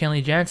Mr.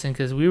 Kenley Jansen,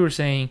 because we were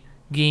saying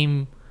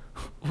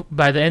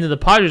by the end of the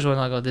Padres one,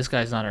 like, oh, this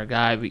guy's not our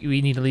guy.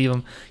 We need to leave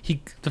him.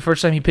 The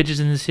first time he pitches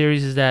in the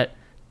series is that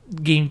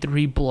Game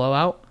 3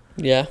 blowout.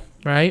 Yeah.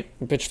 Right?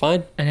 He pitched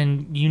fine.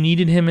 And you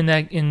needed him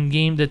in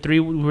game the 3.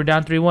 We were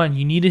down 3-1.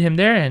 You needed him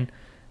there, and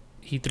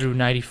he threw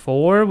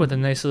 94 with a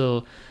nice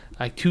little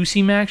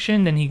two-seam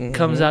action. Then he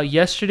comes out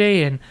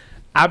yesterday and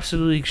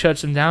absolutely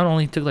shuts him down.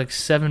 Only took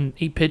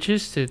 7-8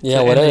 pitches to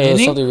whatever. It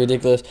was something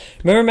ridiculous.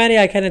 Remember, Manny,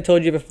 I kind of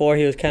told you before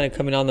he was kind of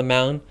coming on the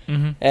mound,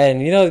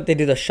 and they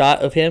do the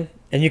shot of him,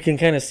 and you can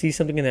kind of see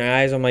something in their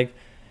eyes. I'm like,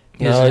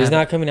 no, he's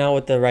not coming out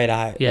with the right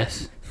eye.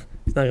 Yes.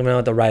 He's not coming out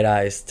with the right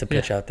eyes to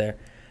pitch out there.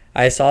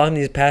 I saw him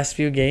these past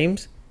few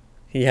games.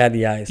 He had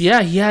the eyes.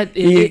 Yeah, he had.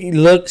 He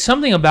looked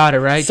something about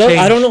it, right?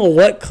 I don't know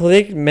what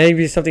clicked.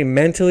 Maybe something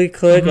mentally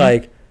clicked.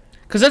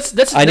 Because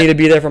that's. I need to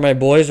be there for my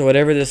boys or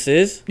whatever this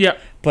is. Yeah.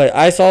 But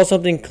I saw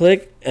something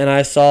click, and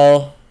I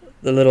saw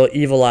the little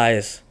evil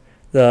eyes.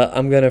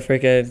 I'm gonna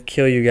freaking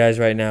kill you guys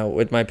right now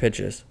with my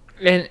pitches.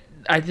 And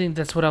I think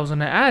that's what I was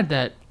gonna add.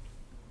 That.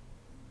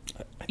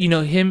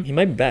 Him. He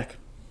might be back.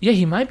 Yeah,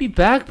 he might be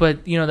back,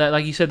 but that,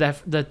 like you said,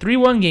 that the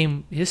 3-1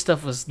 game, his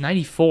stuff was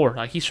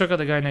 94. He struck out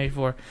the guy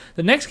 94.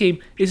 The next game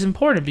is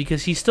important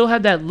because he still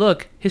had that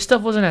look. His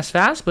stuff wasn't as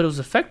fast, but it was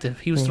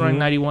effective. He was throwing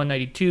 91,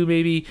 92,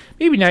 maybe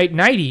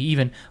 90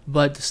 even,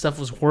 but the stuff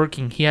was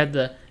working. He had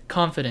the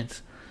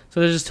confidence. So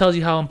that just tells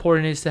you how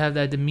important it is to have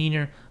that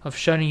demeanor of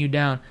shutting you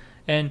down.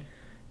 And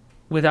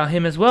without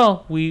him as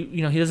well,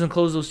 he doesn't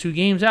close those 2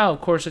 games out.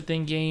 Of course, I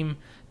think Game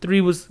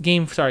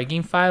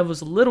 5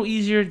 was a little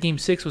easier. Game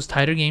 6 was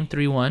tighter. Game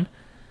 3-1.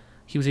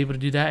 He was able to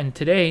do that. And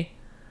today,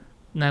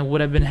 I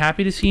would have been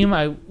happy to see him.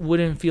 I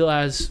wouldn't feel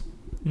as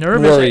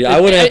nervous. Worried.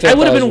 I would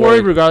have been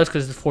worried regardless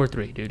because it's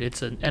 4-3, dude.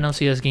 It's an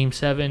NLCS Game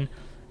 7.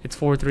 It's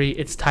 4-3.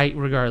 It's tight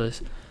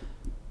regardless.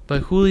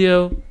 But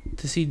Julio,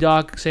 to see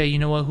Doc say, you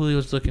know what,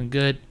 Julio's looking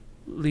good,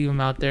 leave him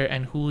out there,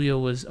 and Julio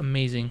was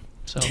amazing.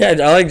 So yeah,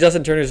 I like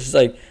Justin Turner's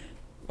just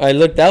I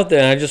looked out there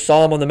and I just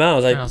saw him on the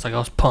mound. I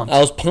was pumped. I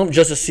was pumped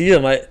just to see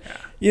him.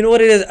 You know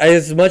what it is?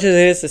 As much as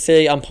it is to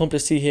say I'm pumped to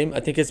see him, I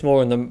think it's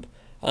more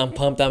I'm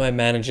pumped that my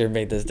manager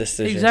made this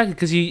decision. Exactly,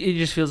 because it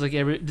just feels like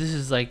this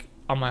is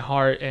on my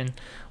heart, and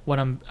what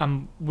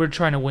we're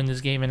trying to win this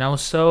game, and I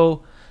was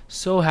so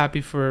happy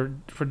for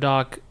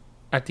Doc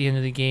at the end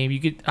of the game. You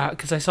could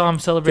because I saw him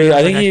celebrating. Dude,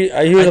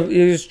 I think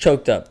he was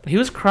choked up. He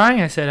was crying.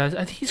 I said,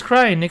 I think he's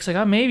crying. Nick's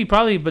like, maybe,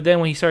 probably. But then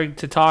when he started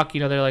to talk,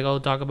 they're like, oh,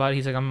 talk about it.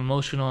 He's like, I'm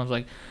emotional. I was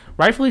like,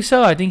 rightfully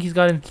so. I think he's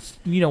gotten,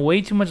 way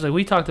too much. Like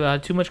we talked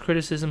about, too much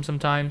criticism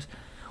sometimes.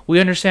 We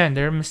understand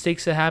there are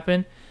mistakes that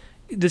happen.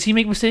 Does he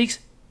make mistakes?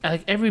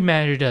 Like every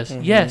manager does.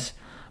 Yes.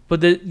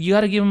 But you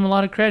got to give him a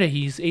lot of credit.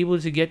 He's able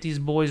to get these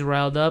boys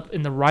riled up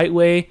in the right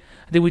way.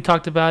 I think we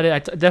talked about it. I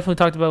definitely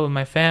talked about it with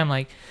my fam.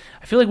 I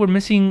feel like we're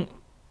missing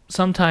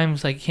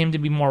sometimes him to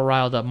be more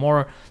riled up,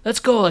 more let's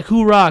go,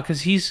 hoorah,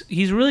 because he's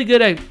really good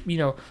at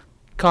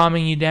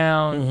calming you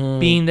down,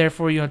 being there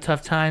for you in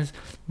tough times,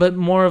 but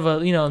more of a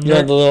the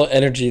little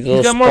energy, the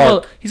little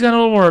spark.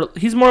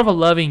 He's more of a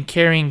loving,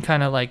 caring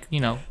kind of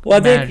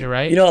manager,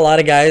 right? A lot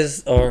of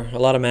guys or a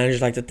lot of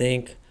managers like to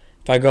think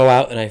if I go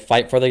out and I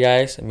fight for the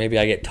guys and maybe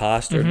I get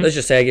tossed, or let's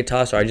just say I get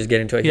tossed or I just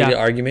get into a heated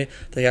argument,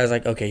 the guy's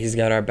like, okay, he's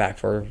got our back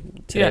for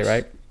today,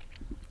 right?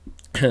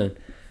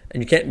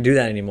 And you can't do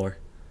that anymore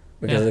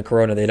because of the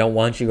corona. They don't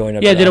want you going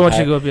up. Yeah, they don't want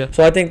you to go up. Yeah.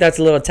 So I think that's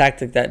a little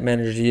tactic that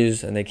managers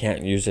use, and they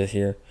can't use it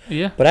here.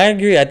 Yeah. But I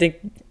agree. I think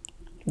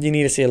you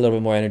need to see a little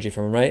bit more energy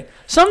from him, right?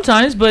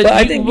 Sometimes, but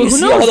I think you who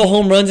see knows? all the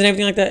home runs and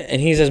everything like that,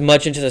 and he's as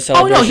much into the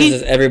celebrations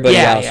as everybody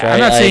else, right? I'm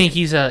not like, saying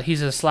he's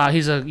a slouch.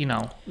 He's a a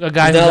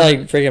guy. He's not like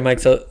freaking Mike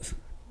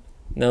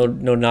No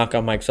knock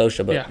on Mike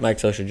Scioscia, but Mike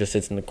Scioscia just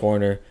sits in the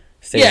corner.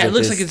 Stays with it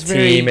looks his like it's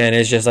team, very. and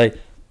it's just like,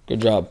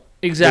 good job.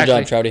 Exactly.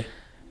 Good job, Trouty.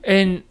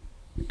 And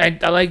I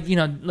like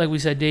like we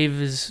said, Dave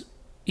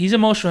he's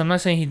emotional. I'm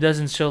not saying he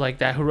doesn't show like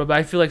that, but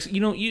I feel like you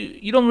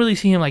don't really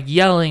see him like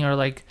yelling or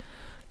like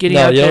getting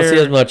out there. No, you don't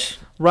see as much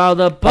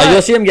riled up. But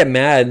you'll see him get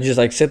mad and just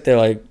like sit there,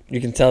 like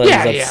you can tell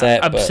that he's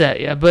upset.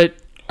 Upset. But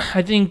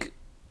I think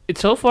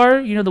it's so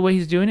far, the way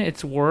he's doing it,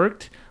 it's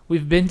worked.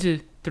 We've been to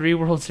 3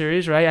 World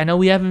Series, right? I know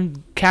we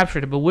haven't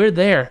captured it, but we're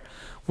there.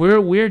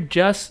 We're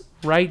just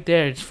right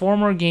there. It's 4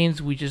 more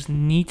games. We just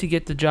need to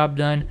get the job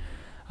done.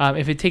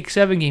 If it takes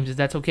 7 games,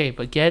 that's okay.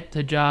 But get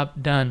the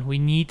job done. We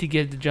need to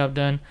get the job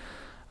done.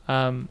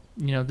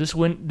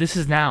 This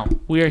is now.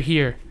 We are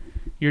here.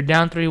 You're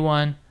down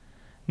 3-1.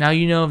 Now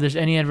if there's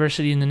any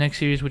adversity in the next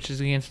series, which is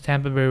against the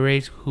Tampa Bay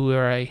Rays, who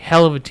are a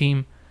hell of a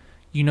team,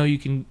 you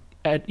can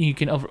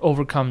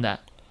overcome that.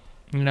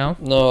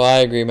 No, I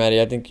agree, Matty.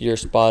 I think you're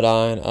spot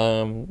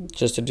on.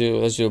 Let's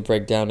do a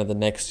breakdown of the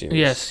next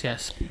series.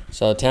 Yes.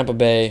 So Tampa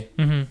Bay.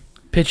 Mm-hmm.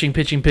 Pitching,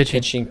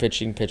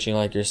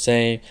 like you're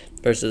saying,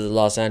 versus the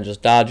Los Angeles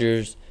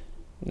Dodgers.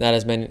 Not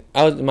as many.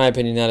 In my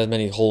opinion, not as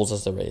many holes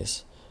as the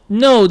Rays.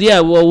 No, yeah.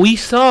 Well, we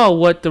saw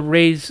what the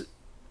Rays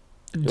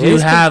do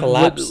have.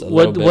 What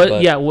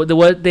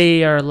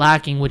they are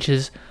lacking, which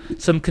is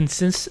some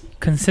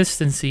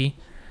consistency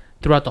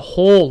throughout the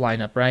whole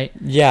lineup, right?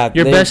 Yeah.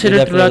 Your best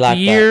hitter throughout the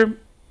year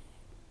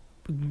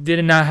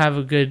did not have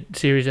a good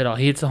series at all.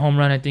 He hits a home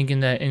run, I think,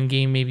 in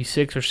game maybe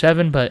 6 or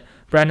 7, but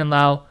Brandon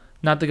Lau,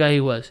 not the guy he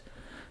was.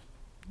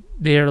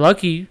 They are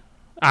lucky.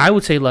 I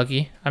would say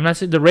lucky. I'm not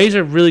saying the Rays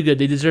are really good.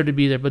 They deserve to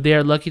be there, but they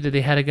are lucky that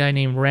they had a guy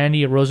named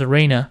Randy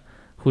Arozarena,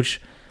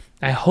 which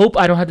I hope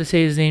I don't have to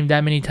say his name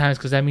that many times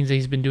because that means that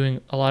he's been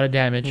doing a lot of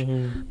damage.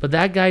 Mm-hmm. But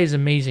that guy is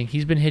amazing.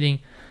 He's been hitting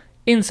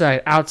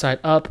inside, outside,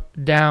 up,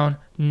 down,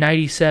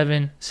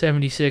 97,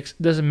 76.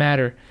 Doesn't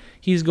matter.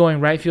 He's going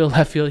right field,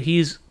 left field.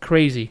 He's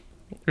crazy.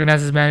 And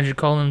as his manager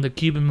called him, the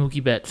Cuban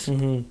Mookie Betts.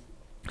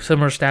 Mm-hmm.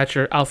 Similar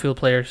stature, outfield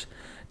players.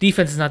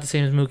 Defense is not the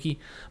same as Mookie,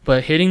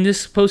 but hitting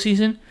this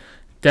postseason,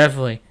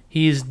 definitely.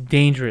 He is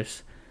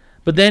dangerous.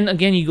 But then,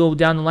 again, you go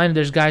down the line, and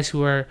there's guys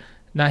who are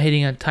not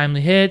hitting on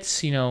timely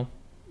hits.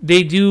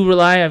 They do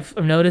rely, I've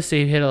noticed,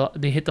 they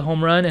hit the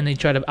home run, and they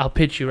try to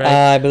outpitch you, right?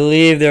 I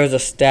believe there was a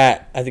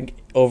stat, I think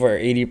over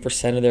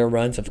 80% of their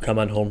runs have come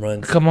on home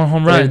runs.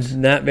 They're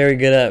not very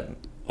good at,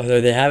 although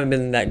they haven't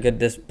been that good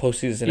this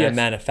postseason at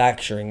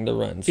manufacturing the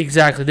runs.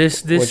 Exactly.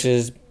 This which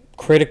is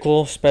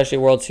critical, especially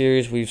World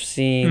Series. We've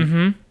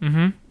seen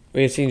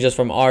we've seen just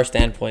from our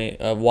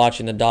standpoint of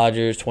watching the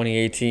Dodgers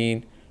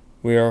 2018,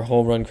 we are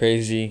home run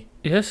crazy.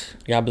 Yes.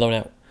 Got blown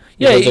out.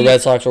 Because the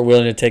Red Sox were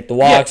willing to take the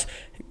walks,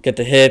 get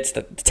the hits,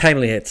 the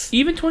timely hits.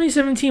 Even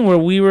 2017, where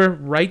we were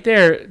right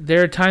there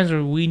are times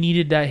where we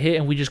needed that hit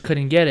and we just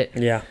couldn't get it.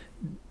 Yeah.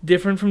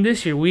 Different from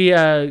this year. We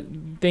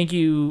thank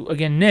you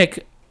again,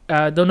 Nick.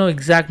 Don't know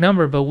exact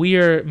number, but we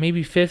are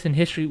maybe 5th in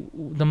history,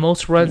 the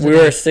most runs. We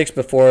were 6th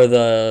before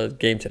the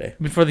game today.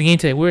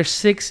 We were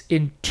 6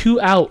 in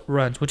 2-out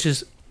runs, which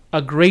is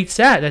a great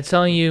stat. That's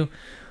telling you.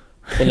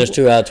 When there's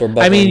 2 outs, we're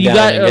buckling you down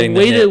got and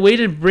a way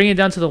to bring it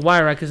down to the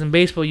wire, right? Because in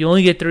baseball, you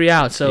only get 3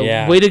 outs. So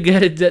way to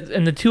get it.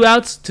 And the 2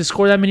 outs to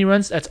score that many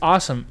runs, that's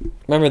awesome.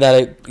 Remember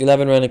that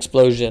 11-run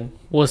explosion?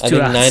 Was 2 outs. I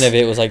think 9 of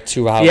it was like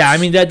 2 outs. Yeah, I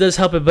mean, that does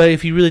help it. But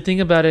if you really think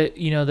about it,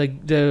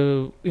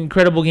 the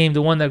incredible game,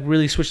 the one that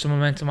really switched the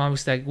momentum,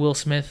 obviously, like Will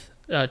Smith,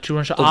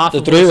 2-run shot off. The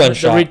 3-run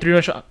shot. The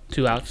 3-run shot.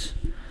 2 outs.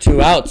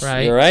 2 outs.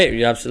 Right. You're right.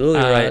 You're absolutely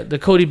right. The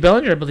Cody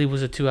Bellinger, I believe,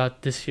 was a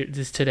 2-out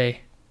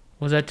today.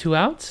 Was that 2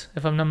 outs,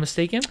 if I'm not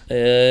mistaken?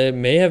 It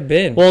may have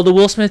been. Well, the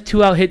Will Smith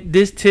 2-out hit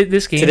this game.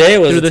 Today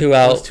was a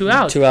 2-out.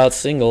 2-out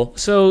single.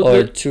 So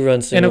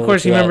 2-run single. And of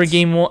course, you remember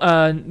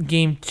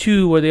game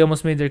 2 where they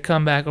almost made their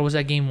comeback, or was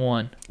that game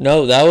 1?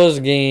 No, that was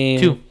game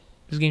 2. It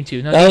was game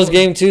 2. No, that was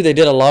game 2. They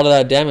did a lot of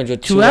that damage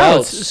with 2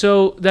 outs.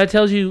 So that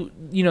tells you,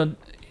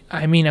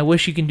 I mean, I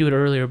wish you can do it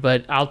earlier,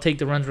 but I'll take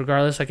the runs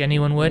regardless, like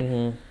anyone would.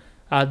 Mm-hmm.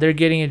 They're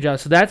getting a job.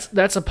 So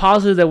that's a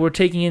positive that we're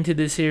taking into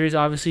this series.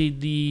 Obviously,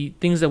 the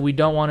things that we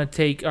don't want to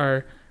take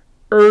are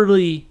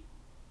early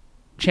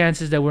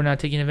chances that we're not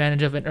taking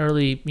advantage of, and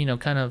early,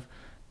 kind of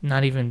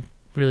not even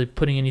really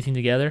putting anything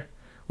together.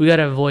 We got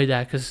to avoid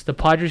that because the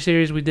Padres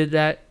series, we did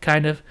that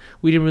kind of.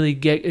 We didn't really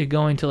get it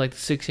going to like the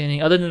 6th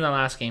inning, other than the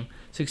last game,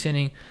 6th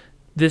inning.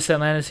 This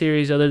Atlanta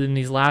series, other than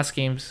these last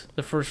games,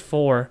 the first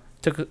 4,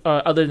 Took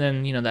other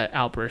than that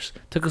outburst,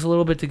 took us a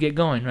little bit to get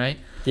going, right?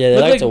 Yeah,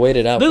 they like to wait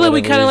it out. Look like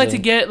we kind of like to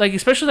get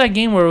especially that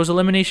game where it was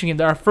elimination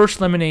game, our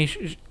first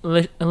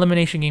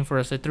elimination game for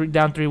us,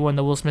 down 3-1,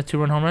 the Will Smith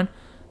 2-run home run,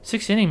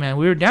 6th inning, man,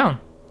 we were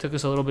down. Took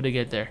us a little bit to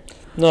get there.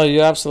 No,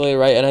 you're absolutely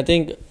right, and I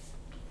think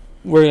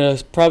we're gonna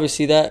probably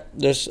see that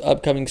this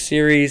upcoming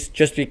series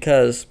just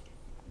because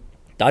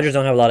Dodgers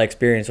don't have a lot of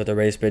experience with the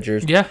Rays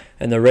pitchers. Yeah.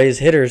 And the Rays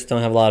hitters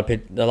don't have a lot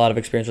of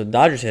experience with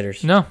Dodgers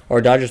hitters. No. Or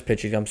Dodgers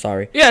pitchers, I'm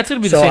sorry. Yeah, it's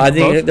going to be the same. So I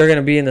think both. they're going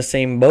to be in the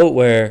same boat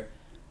where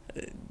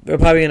they're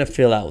probably going to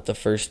feel out with the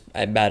first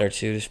at bat or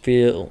two. Just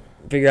figure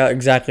out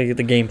exactly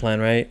the game plan,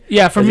 right?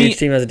 Yeah, for me. Each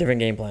team has a different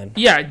game plan.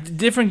 Yeah,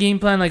 different game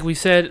plan, like we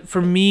said.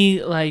 For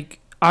me,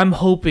 I'm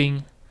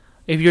hoping,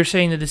 if you're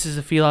saying that this is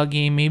a feel-out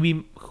game,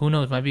 maybe, who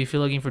knows, might be a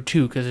feel-out game for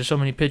 2 because there's so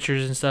many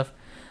pitchers and stuff.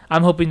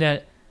 I'm hoping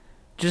that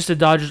just the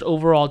Dodgers'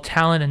 overall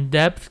talent and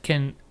depth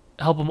can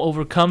help them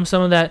overcome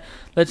some of that.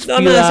 I'm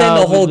not saying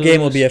the whole game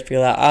will be a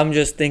feel out. I'm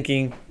just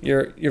thinking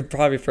your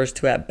probably first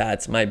 2 at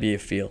bats might be a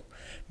feel,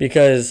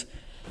 because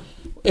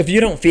if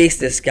you don't face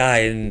this guy,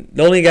 and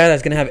the only guy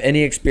that's gonna have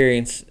any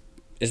experience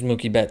is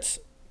Mookie Betts,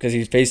 because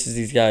he faces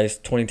these guys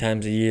 20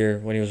 times a year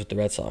when he was with the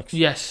Red Sox.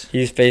 Yes.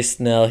 He's faced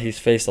Snell. He's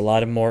faced a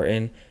lot of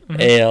Morton,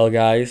 AL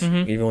guys,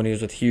 even when he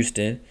was with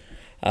Houston.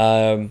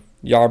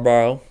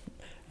 Yarbrough.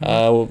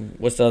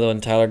 What's the other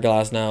one? Tyler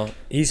Glasnow.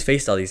 He's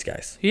faced all these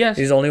guys. Yes.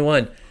 He's the only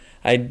one.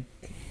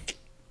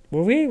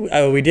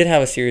 We did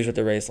have a series with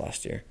the Rays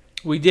last year.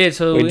 We did.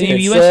 So we did.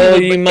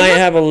 You might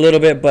have a little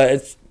bit,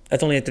 but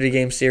that's only a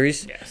 3-game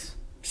series. Yes.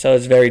 So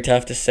it's very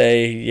tough to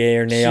say yay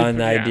or nay on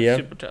the idea.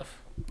 Super tough.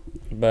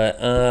 But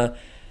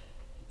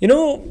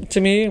to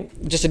me,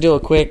 just to do a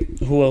quick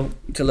who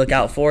to look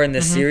out for in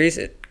this series,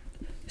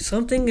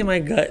 something in my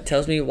gut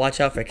tells me watch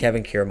out for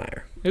Kevin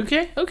Kiermaier.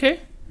 Okay.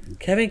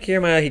 Kevin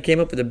Kiermaier, he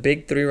came up with a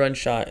big 3-run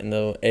shot in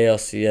the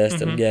ALCS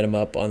to get him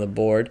up on the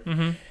board.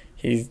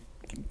 He's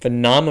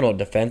phenomenal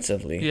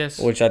defensively, yes,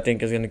 which I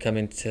think is going to come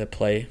into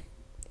play.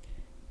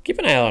 Keep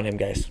an eye out on him,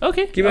 guys.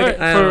 Okay. Keep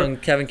an eye out on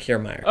Kevin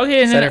Kiermaier.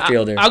 Okay, and center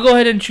fielder. I'll go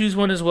ahead and choose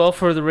one as well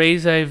for the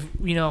Rays. I've,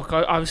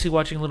 obviously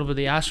watching a little bit of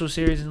the Astros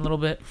series in a little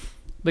bit.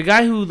 The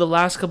guy who the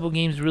last couple of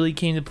games really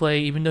came to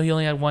play, even though he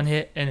only had 1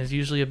 hit and is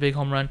usually a big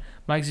home run,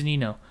 Mike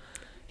Zunino.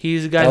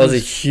 He's a guy. That was a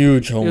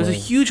huge home run. It was a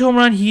huge home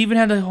run. He even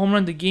had the home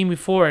run the game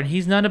before, and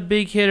he's not a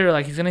big hitter.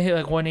 He's gonna hit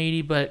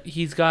 180, but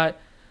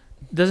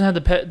doesn't have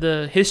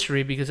the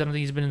history because I don't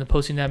think he's been in the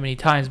posting that many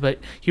times. But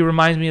he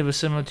reminds me of a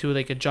similar to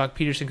a Jock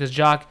Peterson, because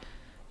Jock,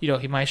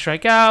 he might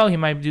strike out, he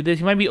might do this,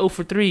 he might be 0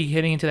 for 3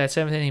 hitting into that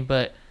 7th inning,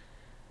 but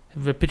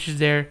if the pitcher's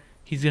there,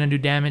 he's gonna do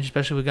damage,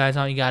 especially with guys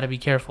on. You gotta be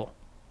careful.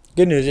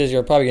 Good news is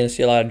you're probably gonna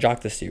see a lot of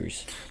Jock this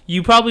series.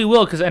 You probably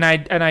will, and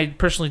I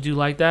personally do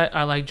like that.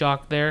 I like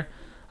Jock there.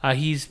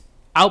 He's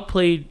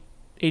outplayed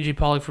AJ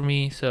Pollock for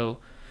me, so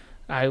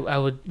I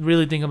would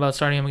really think about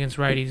starting him against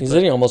righties. He's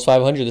hitting almost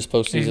 500 this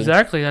postseason.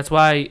 Exactly. That's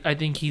why I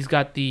think he's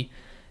got the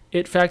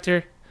it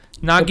factor.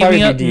 Not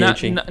giving up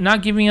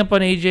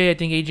on AJ. I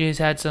think AJ has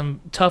had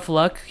some tough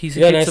luck. He's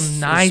hit some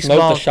nice balls.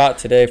 Smoked a shot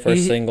today for a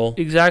single.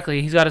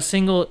 Exactly. He's got a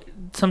single.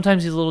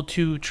 Sometimes he's a little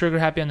too trigger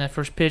happy on that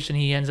first pitch, and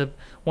he ends up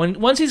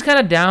once he's kind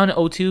of down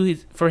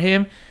 0-2. For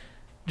him,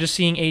 just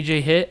seeing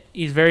AJ hit,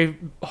 he's very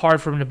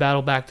hard for him to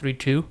battle back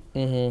 3-2.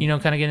 Kind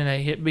of getting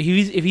that hit. But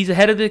if he's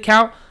ahead of the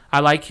count, I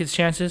like his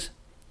chances.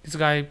 He's a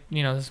guy,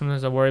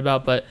 sometimes I worry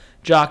about. But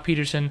Jock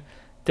Peterson,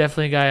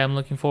 definitely a guy I'm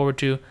looking forward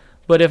to.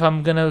 But if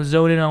I'm going to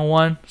zone in on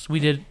one, so we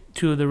did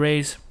 2 of the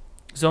Rays,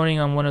 zoning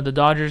on one of the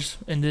Dodgers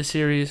in this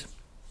series,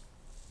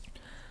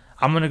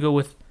 I'm going to go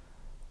with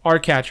our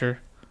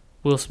catcher,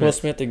 Will Smith.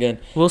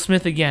 Will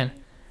Smith again.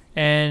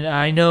 And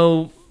I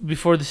know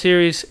before the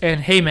series,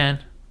 and hey, man,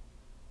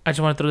 I just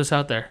want to throw this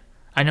out there.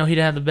 I know he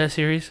didn't have the best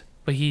series,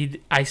 but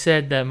I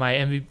said that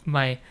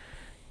my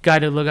guy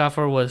to look out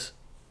for was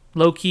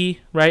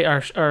Loki, right?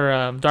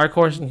 Our dark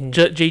horse,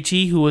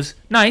 JT, who was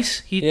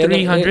nice. He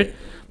 300.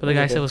 But the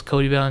guy said was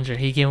Cody Bellinger.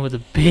 He came with a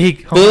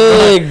big home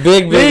run.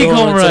 Big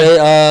home run.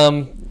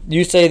 Today.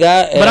 You say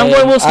that, but I'm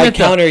going Will Smith. I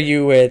counter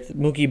you with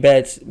Mookie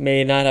Betts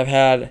may not have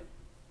had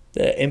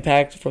the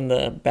impact from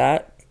the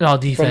bat. No,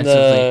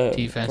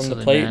 defensively, from the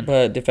plate, man.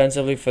 But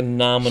defensively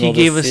phenomenal. He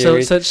gave us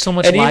so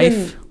much life.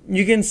 Even,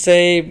 you can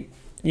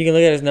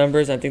look at his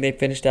numbers. I think they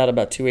finished out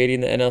about 280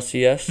 in the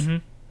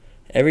NLCS.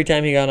 Every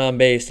time he got on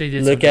base,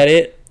 look at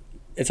it.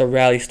 It's a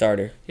rally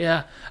starter.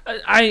 Yeah,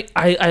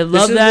 I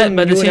love that.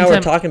 But at the same time,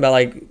 we're talking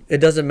about it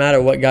doesn't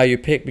matter what guy you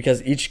pick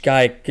because each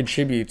guy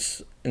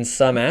contributes in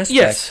some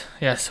aspect.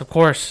 Yes, of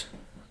course.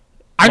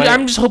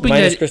 I'm just hoping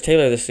minus Chris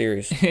Taylor this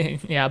series.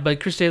 Yeah, but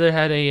Chris Taylor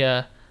had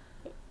a.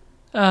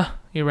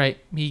 You're right.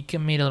 He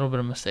made a little bit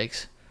of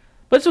mistakes,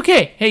 but it's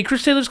okay. Hey,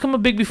 Chris Taylor's come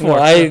up big before.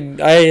 No,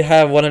 I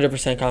have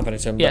 100%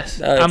 confidence in him. Yes,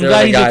 I'm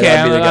glad he's okay.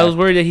 I was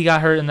worried that he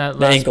got hurt in that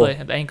last play,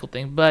 the ankle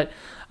thing, but.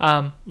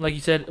 Like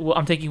you said,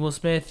 I'm taking Will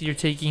Smith. You're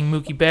taking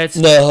Mookie Betts.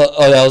 No,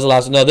 that was the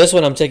last one. No, this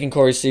one I'm taking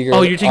Corey Seager.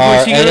 Oh, you're taking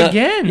Corey Seager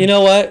again. You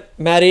know what,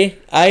 Maddie?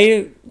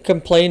 I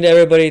complained to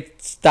everybody,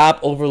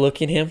 stop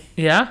overlooking him.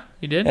 Yeah,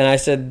 you did. And I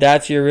said,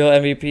 that's your real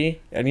MVP.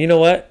 And you know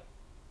what?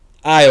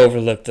 I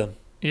overlooked him.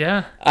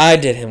 Yeah. I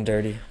did him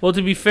dirty. Well,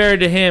 to be fair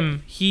to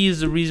him, he's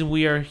the reason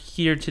we are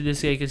here to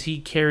this day because he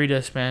carried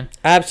us, man.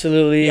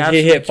 Absolutely.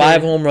 He hit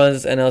 5 home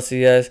runs in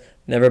LCS.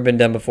 Never been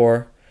done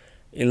before.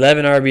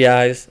 11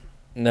 RBIs.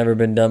 Never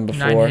been done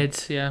before. 9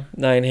 hits, yeah.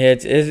 9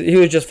 hits. He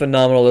was just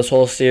phenomenal this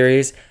whole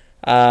series.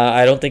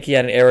 I don't think he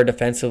had an error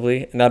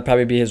defensively, and that'd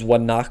probably be his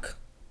one knock.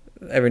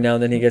 Every now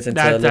and then he gets into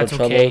a little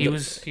trouble. Okay.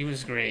 He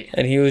was great.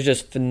 And he was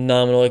just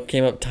phenomenal. It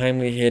came up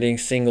timely hitting,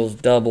 singles,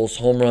 doubles,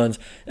 home runs.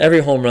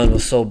 Every home run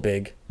was so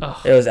big. Oh,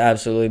 It was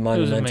absolutely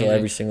monumental, amazing.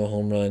 every single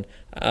home run.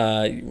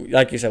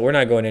 Like you said, we're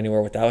not going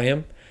anywhere without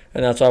him.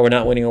 And that's why we're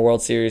not winning a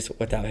World Series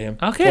without him.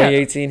 Okay.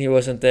 2018, he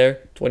wasn't there.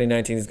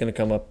 2019, he's going to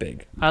come up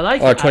big. I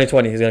like Or it.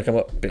 2020, he's going to come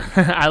up big.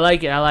 I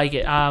like it.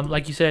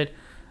 Like you said,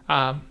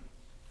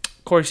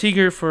 Corey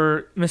Seager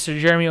for Mr.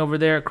 Jeremy over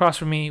there across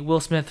from me, Will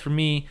Smith for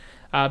me.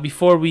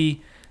 Before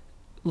we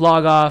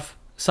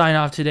sign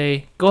off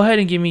today, go ahead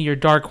and give me your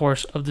dark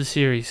horse of the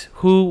series.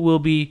 Who will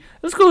be?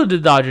 Let's go to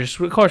the Dodgers.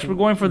 Of course, we're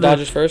going for the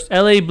Dodgers first?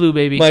 LA Blue,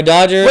 baby. My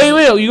Dodgers.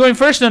 Wait, you going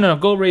first? No,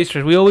 go Rays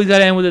first. We always got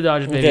to end with the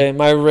Dodgers, baby. Okay,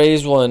 my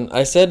Rays one.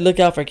 I said look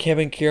out for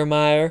Kevin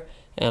Kiermaier,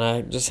 and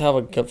I just have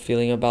a gut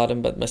feeling about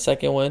him. But my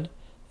second one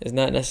is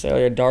not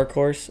necessarily a dark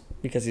horse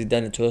because he's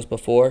done it to us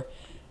before.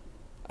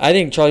 I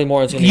think Charlie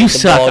Morton's going to You get the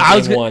suck. ball I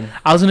was game one.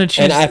 I was gonna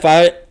choose. And if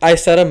I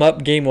set him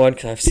up game one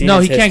because I've seen No,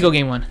 his he can't history. go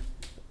game 1.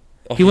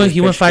 Oh, He went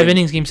pitched 5 good.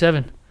 innings, game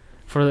 7,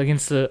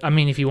 against the. I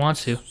mean, if he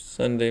wants to,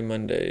 Sunday,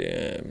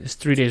 Monday. it's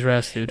 3 days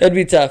rest, dude. That'd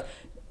be tough.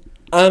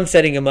 I'm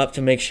setting him up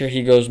to make sure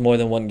he goes more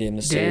than one game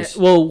this series.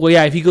 Well,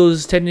 yeah. If he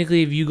goes,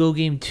 technically, if you go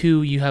game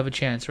 2, you have a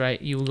chance,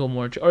 right? You will go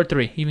more or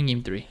 3, even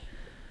game 3.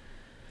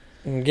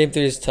 Game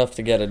 3 is tough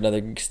to get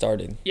another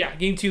started. Yeah,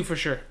 game 2 for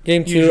sure.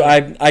 Game 2, Usually.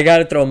 I got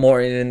to throw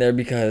Morton in there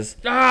because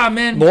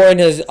Man. Morton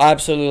has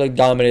absolutely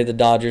dominated the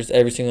Dodgers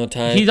every single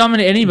time. He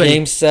dominated anybody.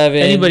 Game 7,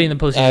 Anybody in the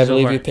postseason I so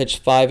believe far. he pitched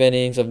 5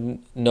 innings of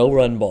no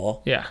run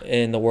ball. Yeah.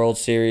 In the World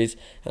Series.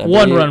 And I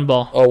One believe- run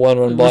ball. Oh, one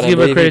run ball. Let's And give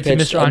I our believe he credit to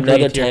pitched Mr. Andre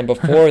another Ethier. time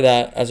before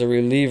that as a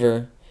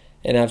reliever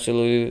and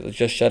absolutely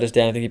just shut us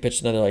down. I think he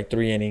pitched another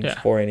 3 innings, Yeah.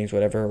 4 innings,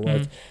 whatever it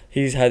was. Mhm.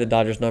 He's had the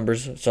Dodgers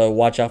numbers, so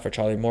watch out for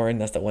Charlie Morton.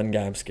 That's the one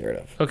guy I'm scared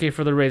of. Okay,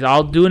 for the Rays.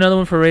 I'll do another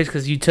one for Rays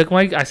because you took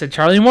my. I said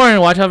Charlie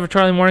Morton. Watch out for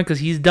Charlie Morton because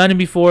he's done it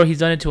before. He's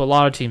done it to a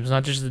lot of teams,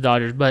 not just the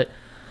Dodgers. But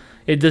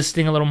it does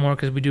sting a little more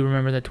because we do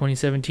remember that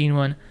 2017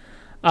 one.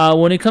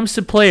 When it comes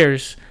to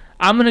players,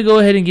 I'm going to go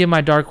ahead and give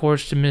my dark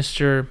horse to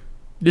Mr.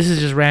 This is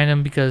just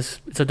random because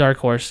it's a dark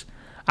horse.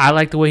 I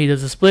like the way he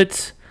does the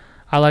splits.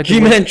 I like the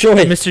way- G-Man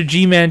Choi. Mr.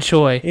 G-Man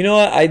Choi. You know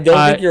what? I don't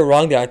think you're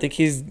wrong there. I think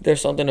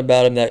there's something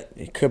about him that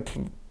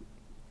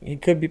he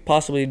could be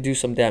possibly do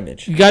some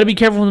damage. You got to be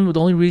careful with him. The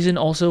only reason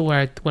also when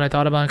I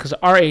thought about it, because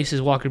our ace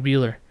is Walker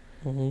Buehler.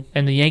 Mm-hmm.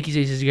 And the Yankees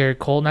ace is Garrett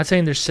Cole. Not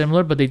saying they're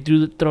similar, but they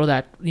do throw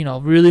that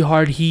really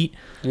hard heat.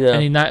 Yeah.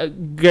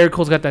 And Garrett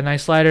Cole's got that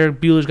nice slider.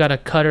 Buehler's got a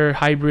cutter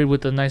hybrid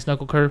with a nice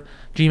knuckle curve.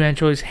 G-Man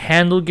Choice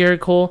handled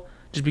Garrett Cole.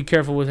 Just be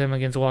careful with him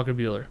against Walker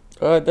Buehler.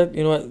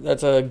 You know what?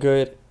 That's a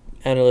good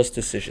analyst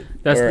decision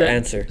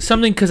answer.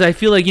 Something because I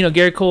feel like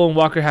Garrett Cole and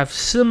Walker have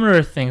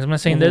similar things. I'm not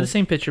saying they're the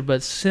same pitcher,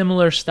 but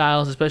similar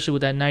styles, especially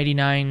with that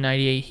 99,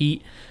 98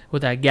 heat,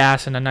 with that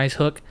gas and a nice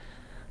hook.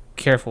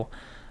 Careful.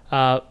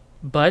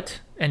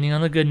 But ending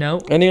on a good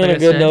note. Ending on like a I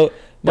good said, note.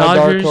 My dark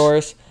Dodgers,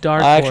 horse.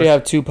 Dark I actually horse.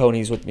 have 2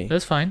 ponies with me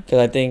That's fine. because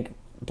I think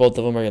both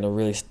of them are gonna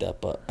really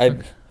step up.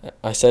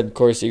 I said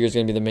Corey Seager's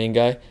gonna be the main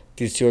guy.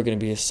 These 2 are gonna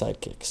be his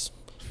sidekicks.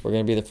 We're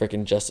gonna be the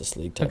freaking Justice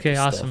League type. Okay, of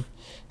awesome. Stuff.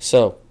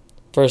 So,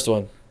 first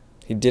one,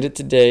 he did it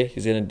today.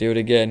 He's gonna do it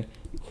again.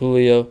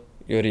 Julio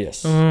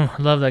Urias. I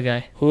love that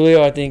guy.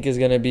 Julio, I think is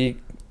gonna be.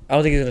 I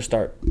don't think he's gonna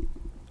start.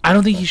 I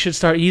don't think he should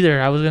start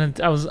either. I'm on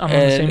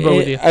the same boat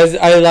with you.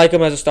 I like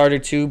him as a starter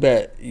too,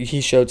 but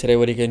he showed today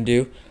what he can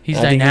do. He's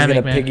I think dynamic,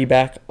 he's gonna man.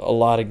 piggyback a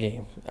lot of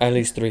games, at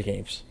least 3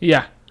 games.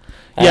 Yeah.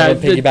 I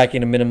have him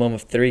piggybacking a minimum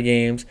of 3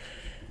 games.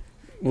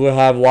 We'll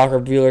have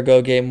Walker Buehler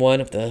go game 1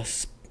 if the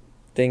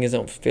thing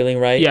isn't feeling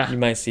right. Yeah. You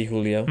might see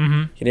Julio.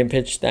 Mm-hmm. He didn't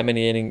pitch that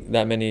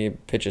many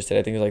pitches today.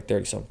 I think it was like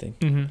 30 something,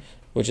 Mm-hmm.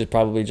 which is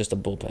probably just a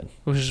bullpen.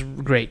 Which is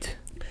great.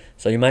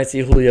 So you might see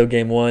Julio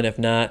game 1. If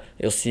not,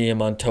 you'll see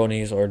him on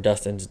Tony's or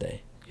Dustin's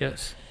day.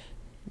 Yes.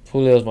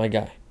 Julio's my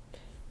guy.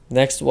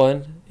 Next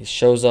one, he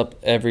shows up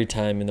every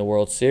time in the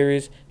World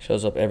Series,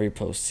 shows up every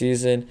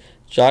postseason.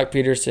 Jock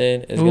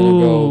Peterson is going to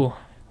go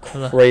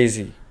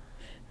crazy.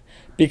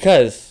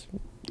 Because,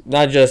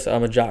 not just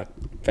I'm a Jock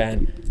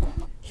fan,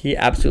 he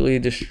absolutely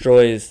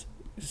destroys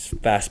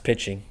fast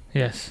pitching.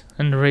 Yes.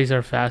 And the Rays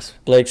are fast.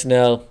 Blake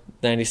Snell,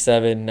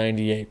 97,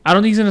 98. I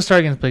don't think he's going to start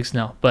against Blake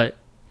Snell, but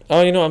Oh,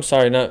 I'm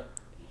sorry, not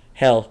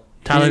hell.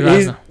 Tyler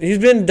He's Glasnow. He's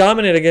been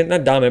dominant again,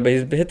 not dominant, but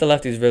he's hit the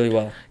lefties really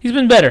well. He's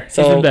been better.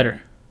 So- He's been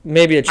better.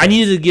 Maybe a chance. I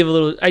needed to give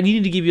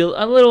you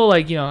a little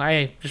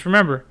hey, just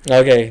remember.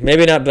 Okay,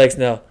 maybe not Blake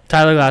Snell.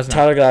 Tyler Glasnow.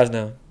 Tyler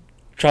Glasnow.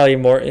 Charlie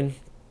Morton.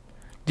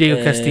 Diego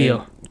and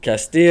Castillo.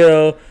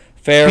 Castillo.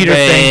 Peter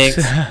Fairbanks.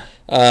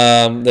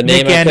 Fanks. The name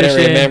Nick I Anderson.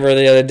 couldn't remember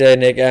the other day.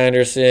 Nick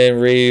Anderson.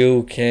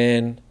 Ryu.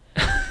 Ken.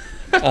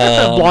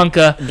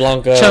 Blanca.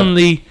 Blanca.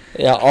 Chun-Li.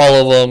 Yeah, all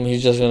of them.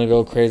 He's just gonna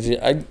go crazy.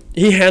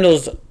 He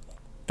handles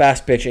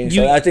fast pitching,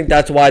 so I think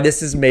that's why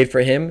this is made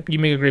for him. You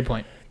make a great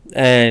point.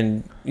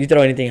 And you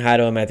throw anything high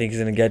to him, I think he's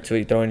gonna get to it.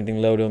 You throw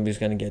anything low to him, he's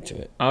gonna get to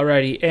it.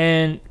 Alrighty,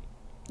 and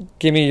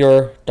give me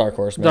your dark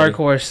horse. Matty. Dark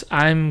horse.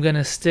 I'm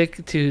gonna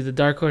stick to the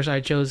dark horse I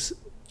chose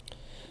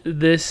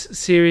this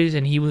series,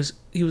 and he was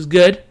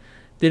good.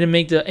 Didn't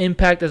make the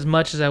impact as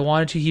much as I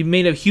wanted to. He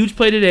made a huge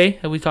play today,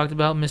 that we talked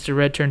about, Mr.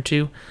 Red Turn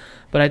 2.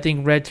 But I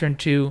think Red Turn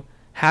 2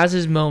 has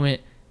his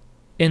moment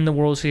in the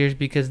World Series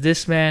because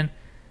this man,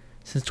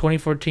 since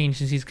 2014,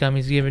 since he's come,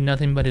 he's given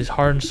nothing but his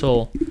heart and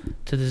soul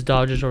to this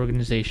Dodgers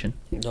organization.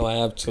 No,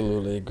 I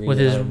absolutely agree. With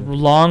his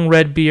long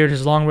red beard,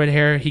 his long red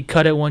hair, he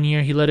cut it one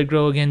year, he let it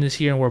grow again this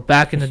year, and we're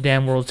back in the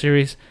damn World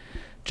Series.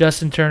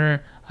 Justin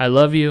Turner, I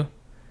love you.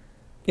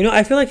 You know,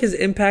 I feel like his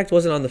impact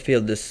wasn't on the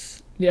field this.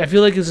 Yeah, I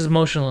feel like it's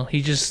emotional.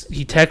 He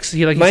texts.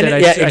 He like he minus,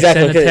 said. Yeah,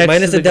 exactly. I text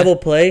minus the double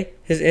guy. play,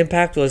 his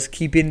impact was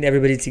keeping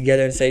everybody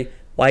together and say,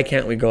 "Why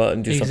can't we go out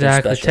and do something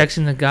special?"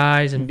 Texting the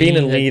guys and being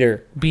a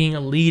leader. Being a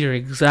leader,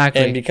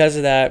 exactly. And because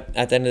of that,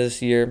 at the end of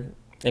this year,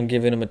 I'm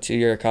giving him a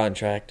 2-year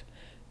contract.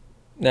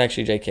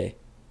 Actually, JK,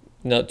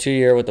 no,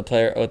 2-year with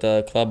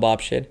the club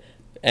option,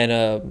 and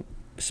a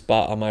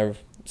spot on my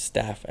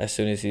staff as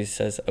soon as he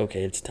says,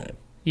 "Okay, it's time."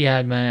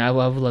 Yeah, man, I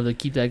would love to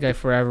keep that guy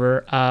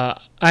forever.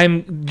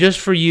 I'm just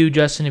for you,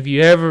 Justin. If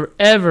you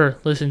ever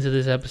listen to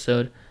this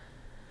episode,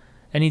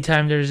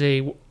 anytime there's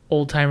a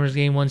old timers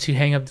game, once you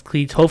hang up the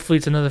cleats, hopefully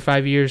it's another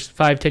 10 years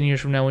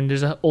from now when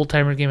there's an old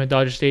timers game at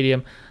Dodger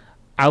Stadium,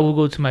 I will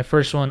go to my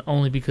first one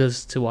only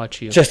because to watch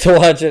you. Just to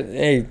watch it.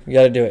 Hey, you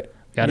got to do it.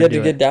 You got to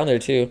get down there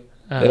too.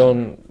 They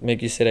don't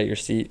make you sit at your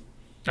seat.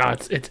 So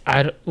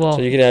I'm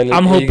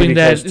hoping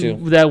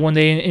that when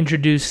they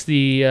introduce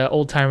the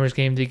old timers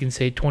game, they can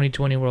say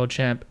 2020 world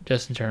champ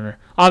Justin Turner.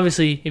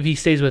 Obviously, if he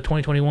stays with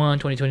 2021,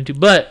 2022,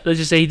 but let's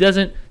just say he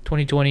doesn't,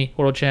 2020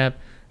 world champ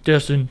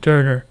Justin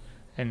Turner,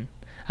 and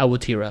I will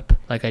tear up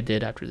like I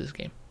did after this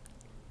game.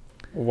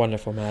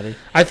 Wonderful, Matty.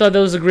 I thought that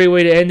was a great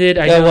way to end it.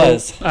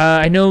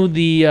 I know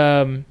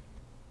the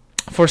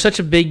for such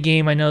a big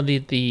game, I know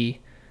the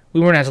we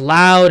weren't as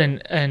loud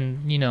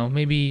and you know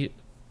maybe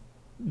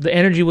the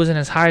energy wasn't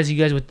as high as you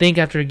guys would think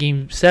after a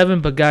Game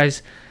 7, but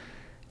guys,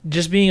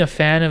 just being a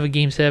fan of a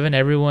Game 7,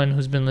 everyone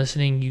who's been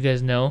listening, you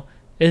guys know,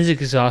 it is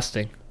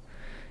exhausting.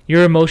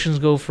 Your emotions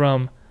go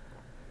from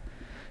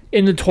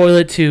in the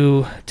toilet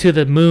to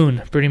the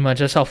moon, pretty much.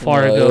 That's how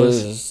far it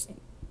goes.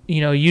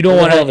 You know, you don't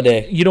want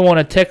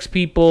to text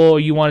people, or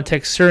you want to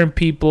text certain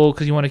people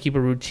because you want to keep a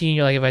routine.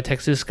 You're like, if I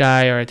text this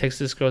guy or I text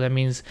this girl, that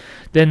means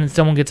then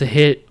someone gets a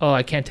hit. Oh,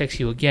 I can't text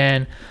you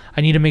again. I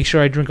need to make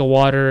sure I drink a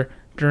water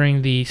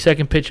during the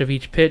second pitch of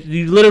each pitch.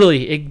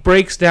 Literally, it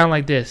breaks down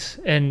like this,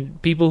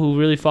 and people who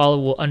really follow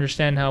will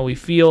understand how we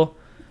feel.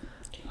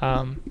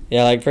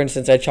 Yeah, like for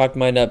instance, I chalked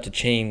mine up to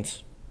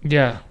chains.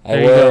 Yeah,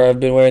 I've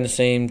been wearing the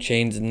same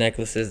chains and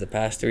necklaces the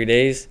past 3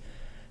 days.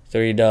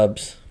 3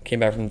 dubs. Came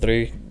back from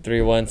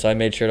 3-1, so I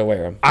made sure to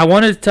wear them. I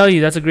wanted to tell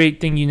you, that's a great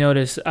thing you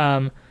noticed.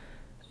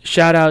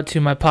 Shout out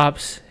to my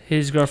pops,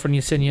 his girlfriend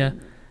Yesenia.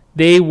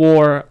 They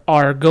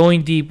are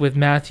Going Deep with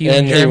Matthew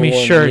and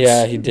Jeremy shirts.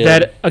 Yeah, he did.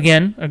 That,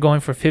 again, are going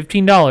for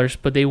 $15,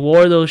 but they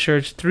wore those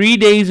shirts 3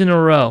 days in a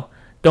row.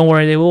 Don't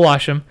worry, they will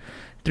wash them.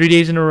 3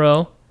 days in a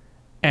row.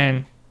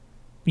 And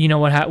you know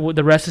what?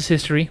 The rest is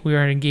history. We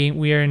are in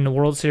the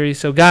World Series.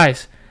 So,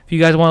 guys, if you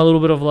guys want a little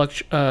bit of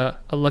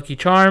a lucky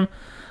charm,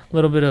 a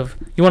little bit of,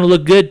 you want to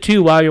look good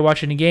too while you're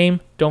watching the game,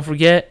 don't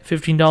forget,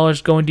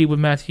 $15 Going Deep with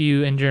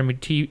Matthew and Jeremy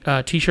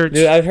t-shirts.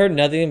 Dude, I've heard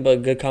nothing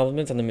but good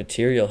compliments on the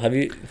material. Have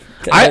you?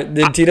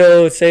 Did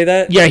Tito say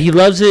that? Yeah, he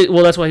loves it.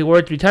 Well, that's why he wore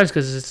it 3 times,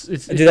 because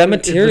it's dude, that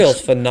material is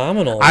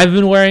phenomenal. I've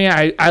been wearing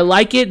it. I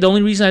like it. The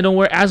only reason I don't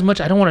wear it as much,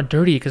 I don't want to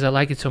dirty it because I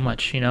like it so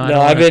much. You know. No,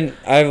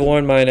 I've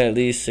worn mine at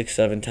least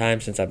 6-7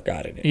 times since I've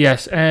gotten it.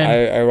 Yes, and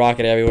I rock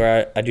it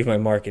everywhere. I do my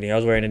marketing. I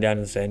was wearing it down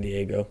in San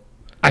Diego.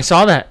 I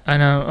saw that,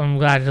 and I'm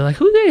glad. They're like,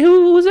 who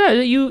was that?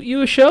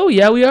 You a show?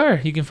 Yeah, we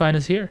are. You can find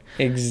us here.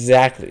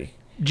 Exactly.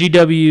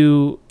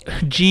 GDW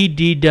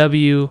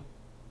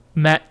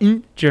Matt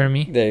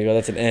Jeremy. There you go.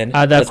 That's an N.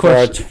 That's for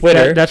our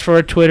Twitter. That's for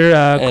our Twitter.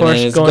 Of and course,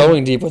 it's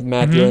going Deep with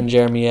Matthew and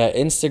Jeremy at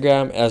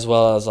Instagram, as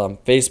well as on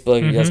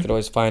Facebook. You guys can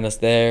always find us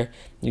there.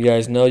 You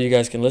guys know you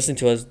guys can listen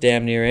to us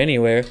damn near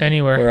anywhere.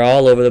 We're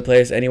all over the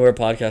place. Anywhere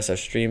podcasts are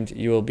streamed,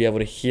 you will be able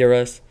to hear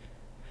us.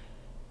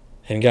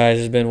 And guys,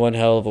 it's been one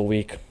hell of a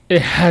week.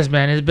 It has,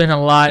 man. It's been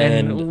a lot,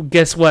 and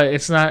guess what?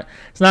 It's not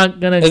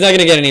gonna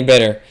get any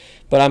better.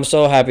 But I'm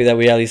so happy that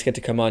we at least get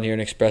to come on here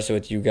and express it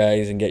with you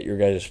guys and get your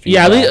guys' feedback.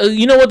 Yeah, at least,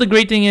 you know what the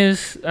great thing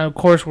is? Of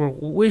course, we're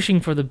wishing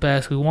for the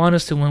best. We want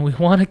us to win. We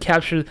want to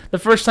capture the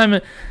first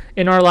time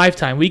in our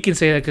lifetime. We can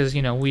say that because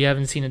we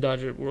haven't seen a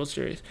Dodger World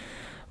Series,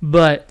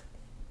 but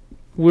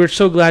we're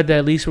so glad that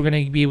at least we're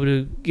going to be able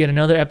to get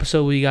another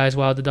episode with you guys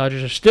while the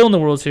Dodgers are still in the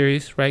World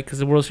Series, right? Because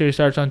the World Series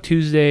starts on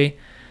Tuesday.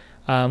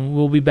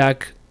 We'll be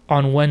back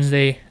on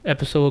Wednesday.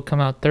 Episode will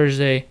come out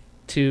Thursday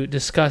to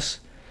discuss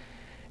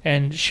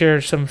and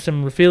share some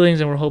feelings,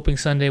 and we're hoping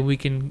Sunday we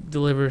can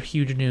deliver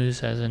huge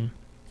news, as in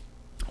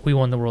we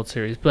won the World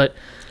Series. But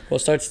Well, it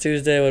starts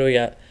Tuesday. What do we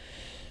got?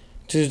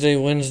 Tuesday,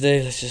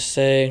 Wednesday. Let's just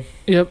say.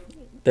 yep,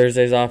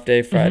 Thursday's off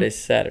day. Friday,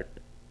 Saturday.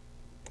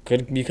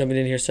 Could be coming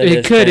in here Saturday.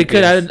 it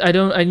could.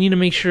 I need to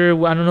make sure.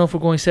 I don't know if we're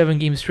going 7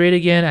 games straight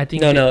again. I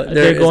think No,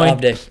 they're going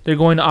off day. They're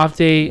going to off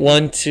day.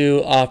 1,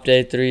 2 off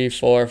day. 3,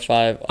 4,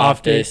 5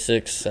 off day. day.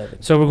 6,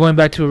 7. So we're going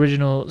back to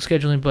original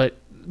scheduling, but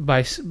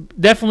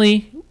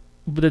definitely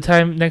by the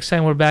time next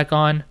time we're back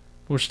on,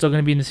 we're still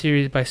going to be in the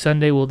series by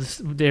Sunday.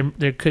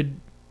 There could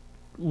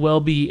well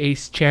be a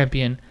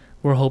champion.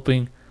 We're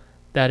hoping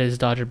that is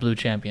Dodger Blue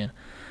champion.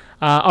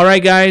 All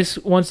right, guys.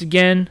 Once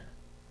again,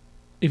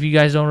 if you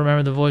guys don't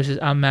remember the voices,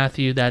 I'm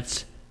Matthew.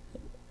 That's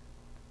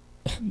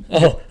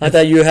Oh, I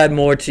thought you had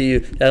more to you.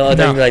 I thought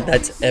you were like,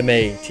 that's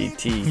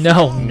M-A-T-T.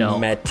 no.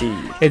 Matty.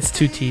 It's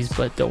 2 T's,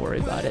 but don't worry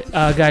about it.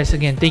 Guys,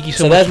 again, thank you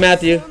so So much. that's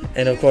Matthew,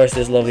 and of course,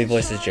 this lovely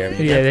voice is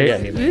Jeremy. Yeah,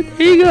 there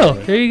you go.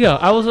 There you go.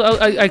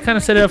 I kind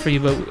of set it up for you,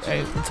 but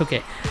it's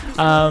okay.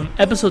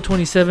 Episode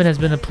 27 has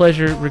been a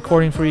pleasure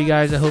recording for you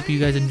guys. I hope you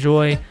guys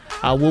enjoy.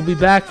 We'll be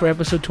back for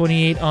episode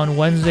 28 on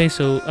Wednesday,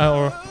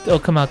 or it'll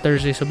come out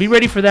Thursday. So be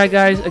ready for that,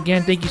 guys.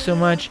 Again, thank you so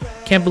much.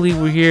 Can't believe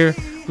we're here.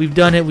 We've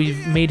done it.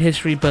 We've made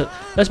history, but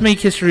let's make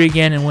history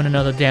again and win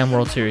another damn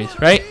World Series,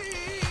 right?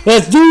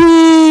 Let's do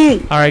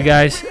it! All right,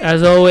 guys.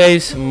 As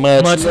always,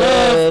 Much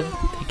love.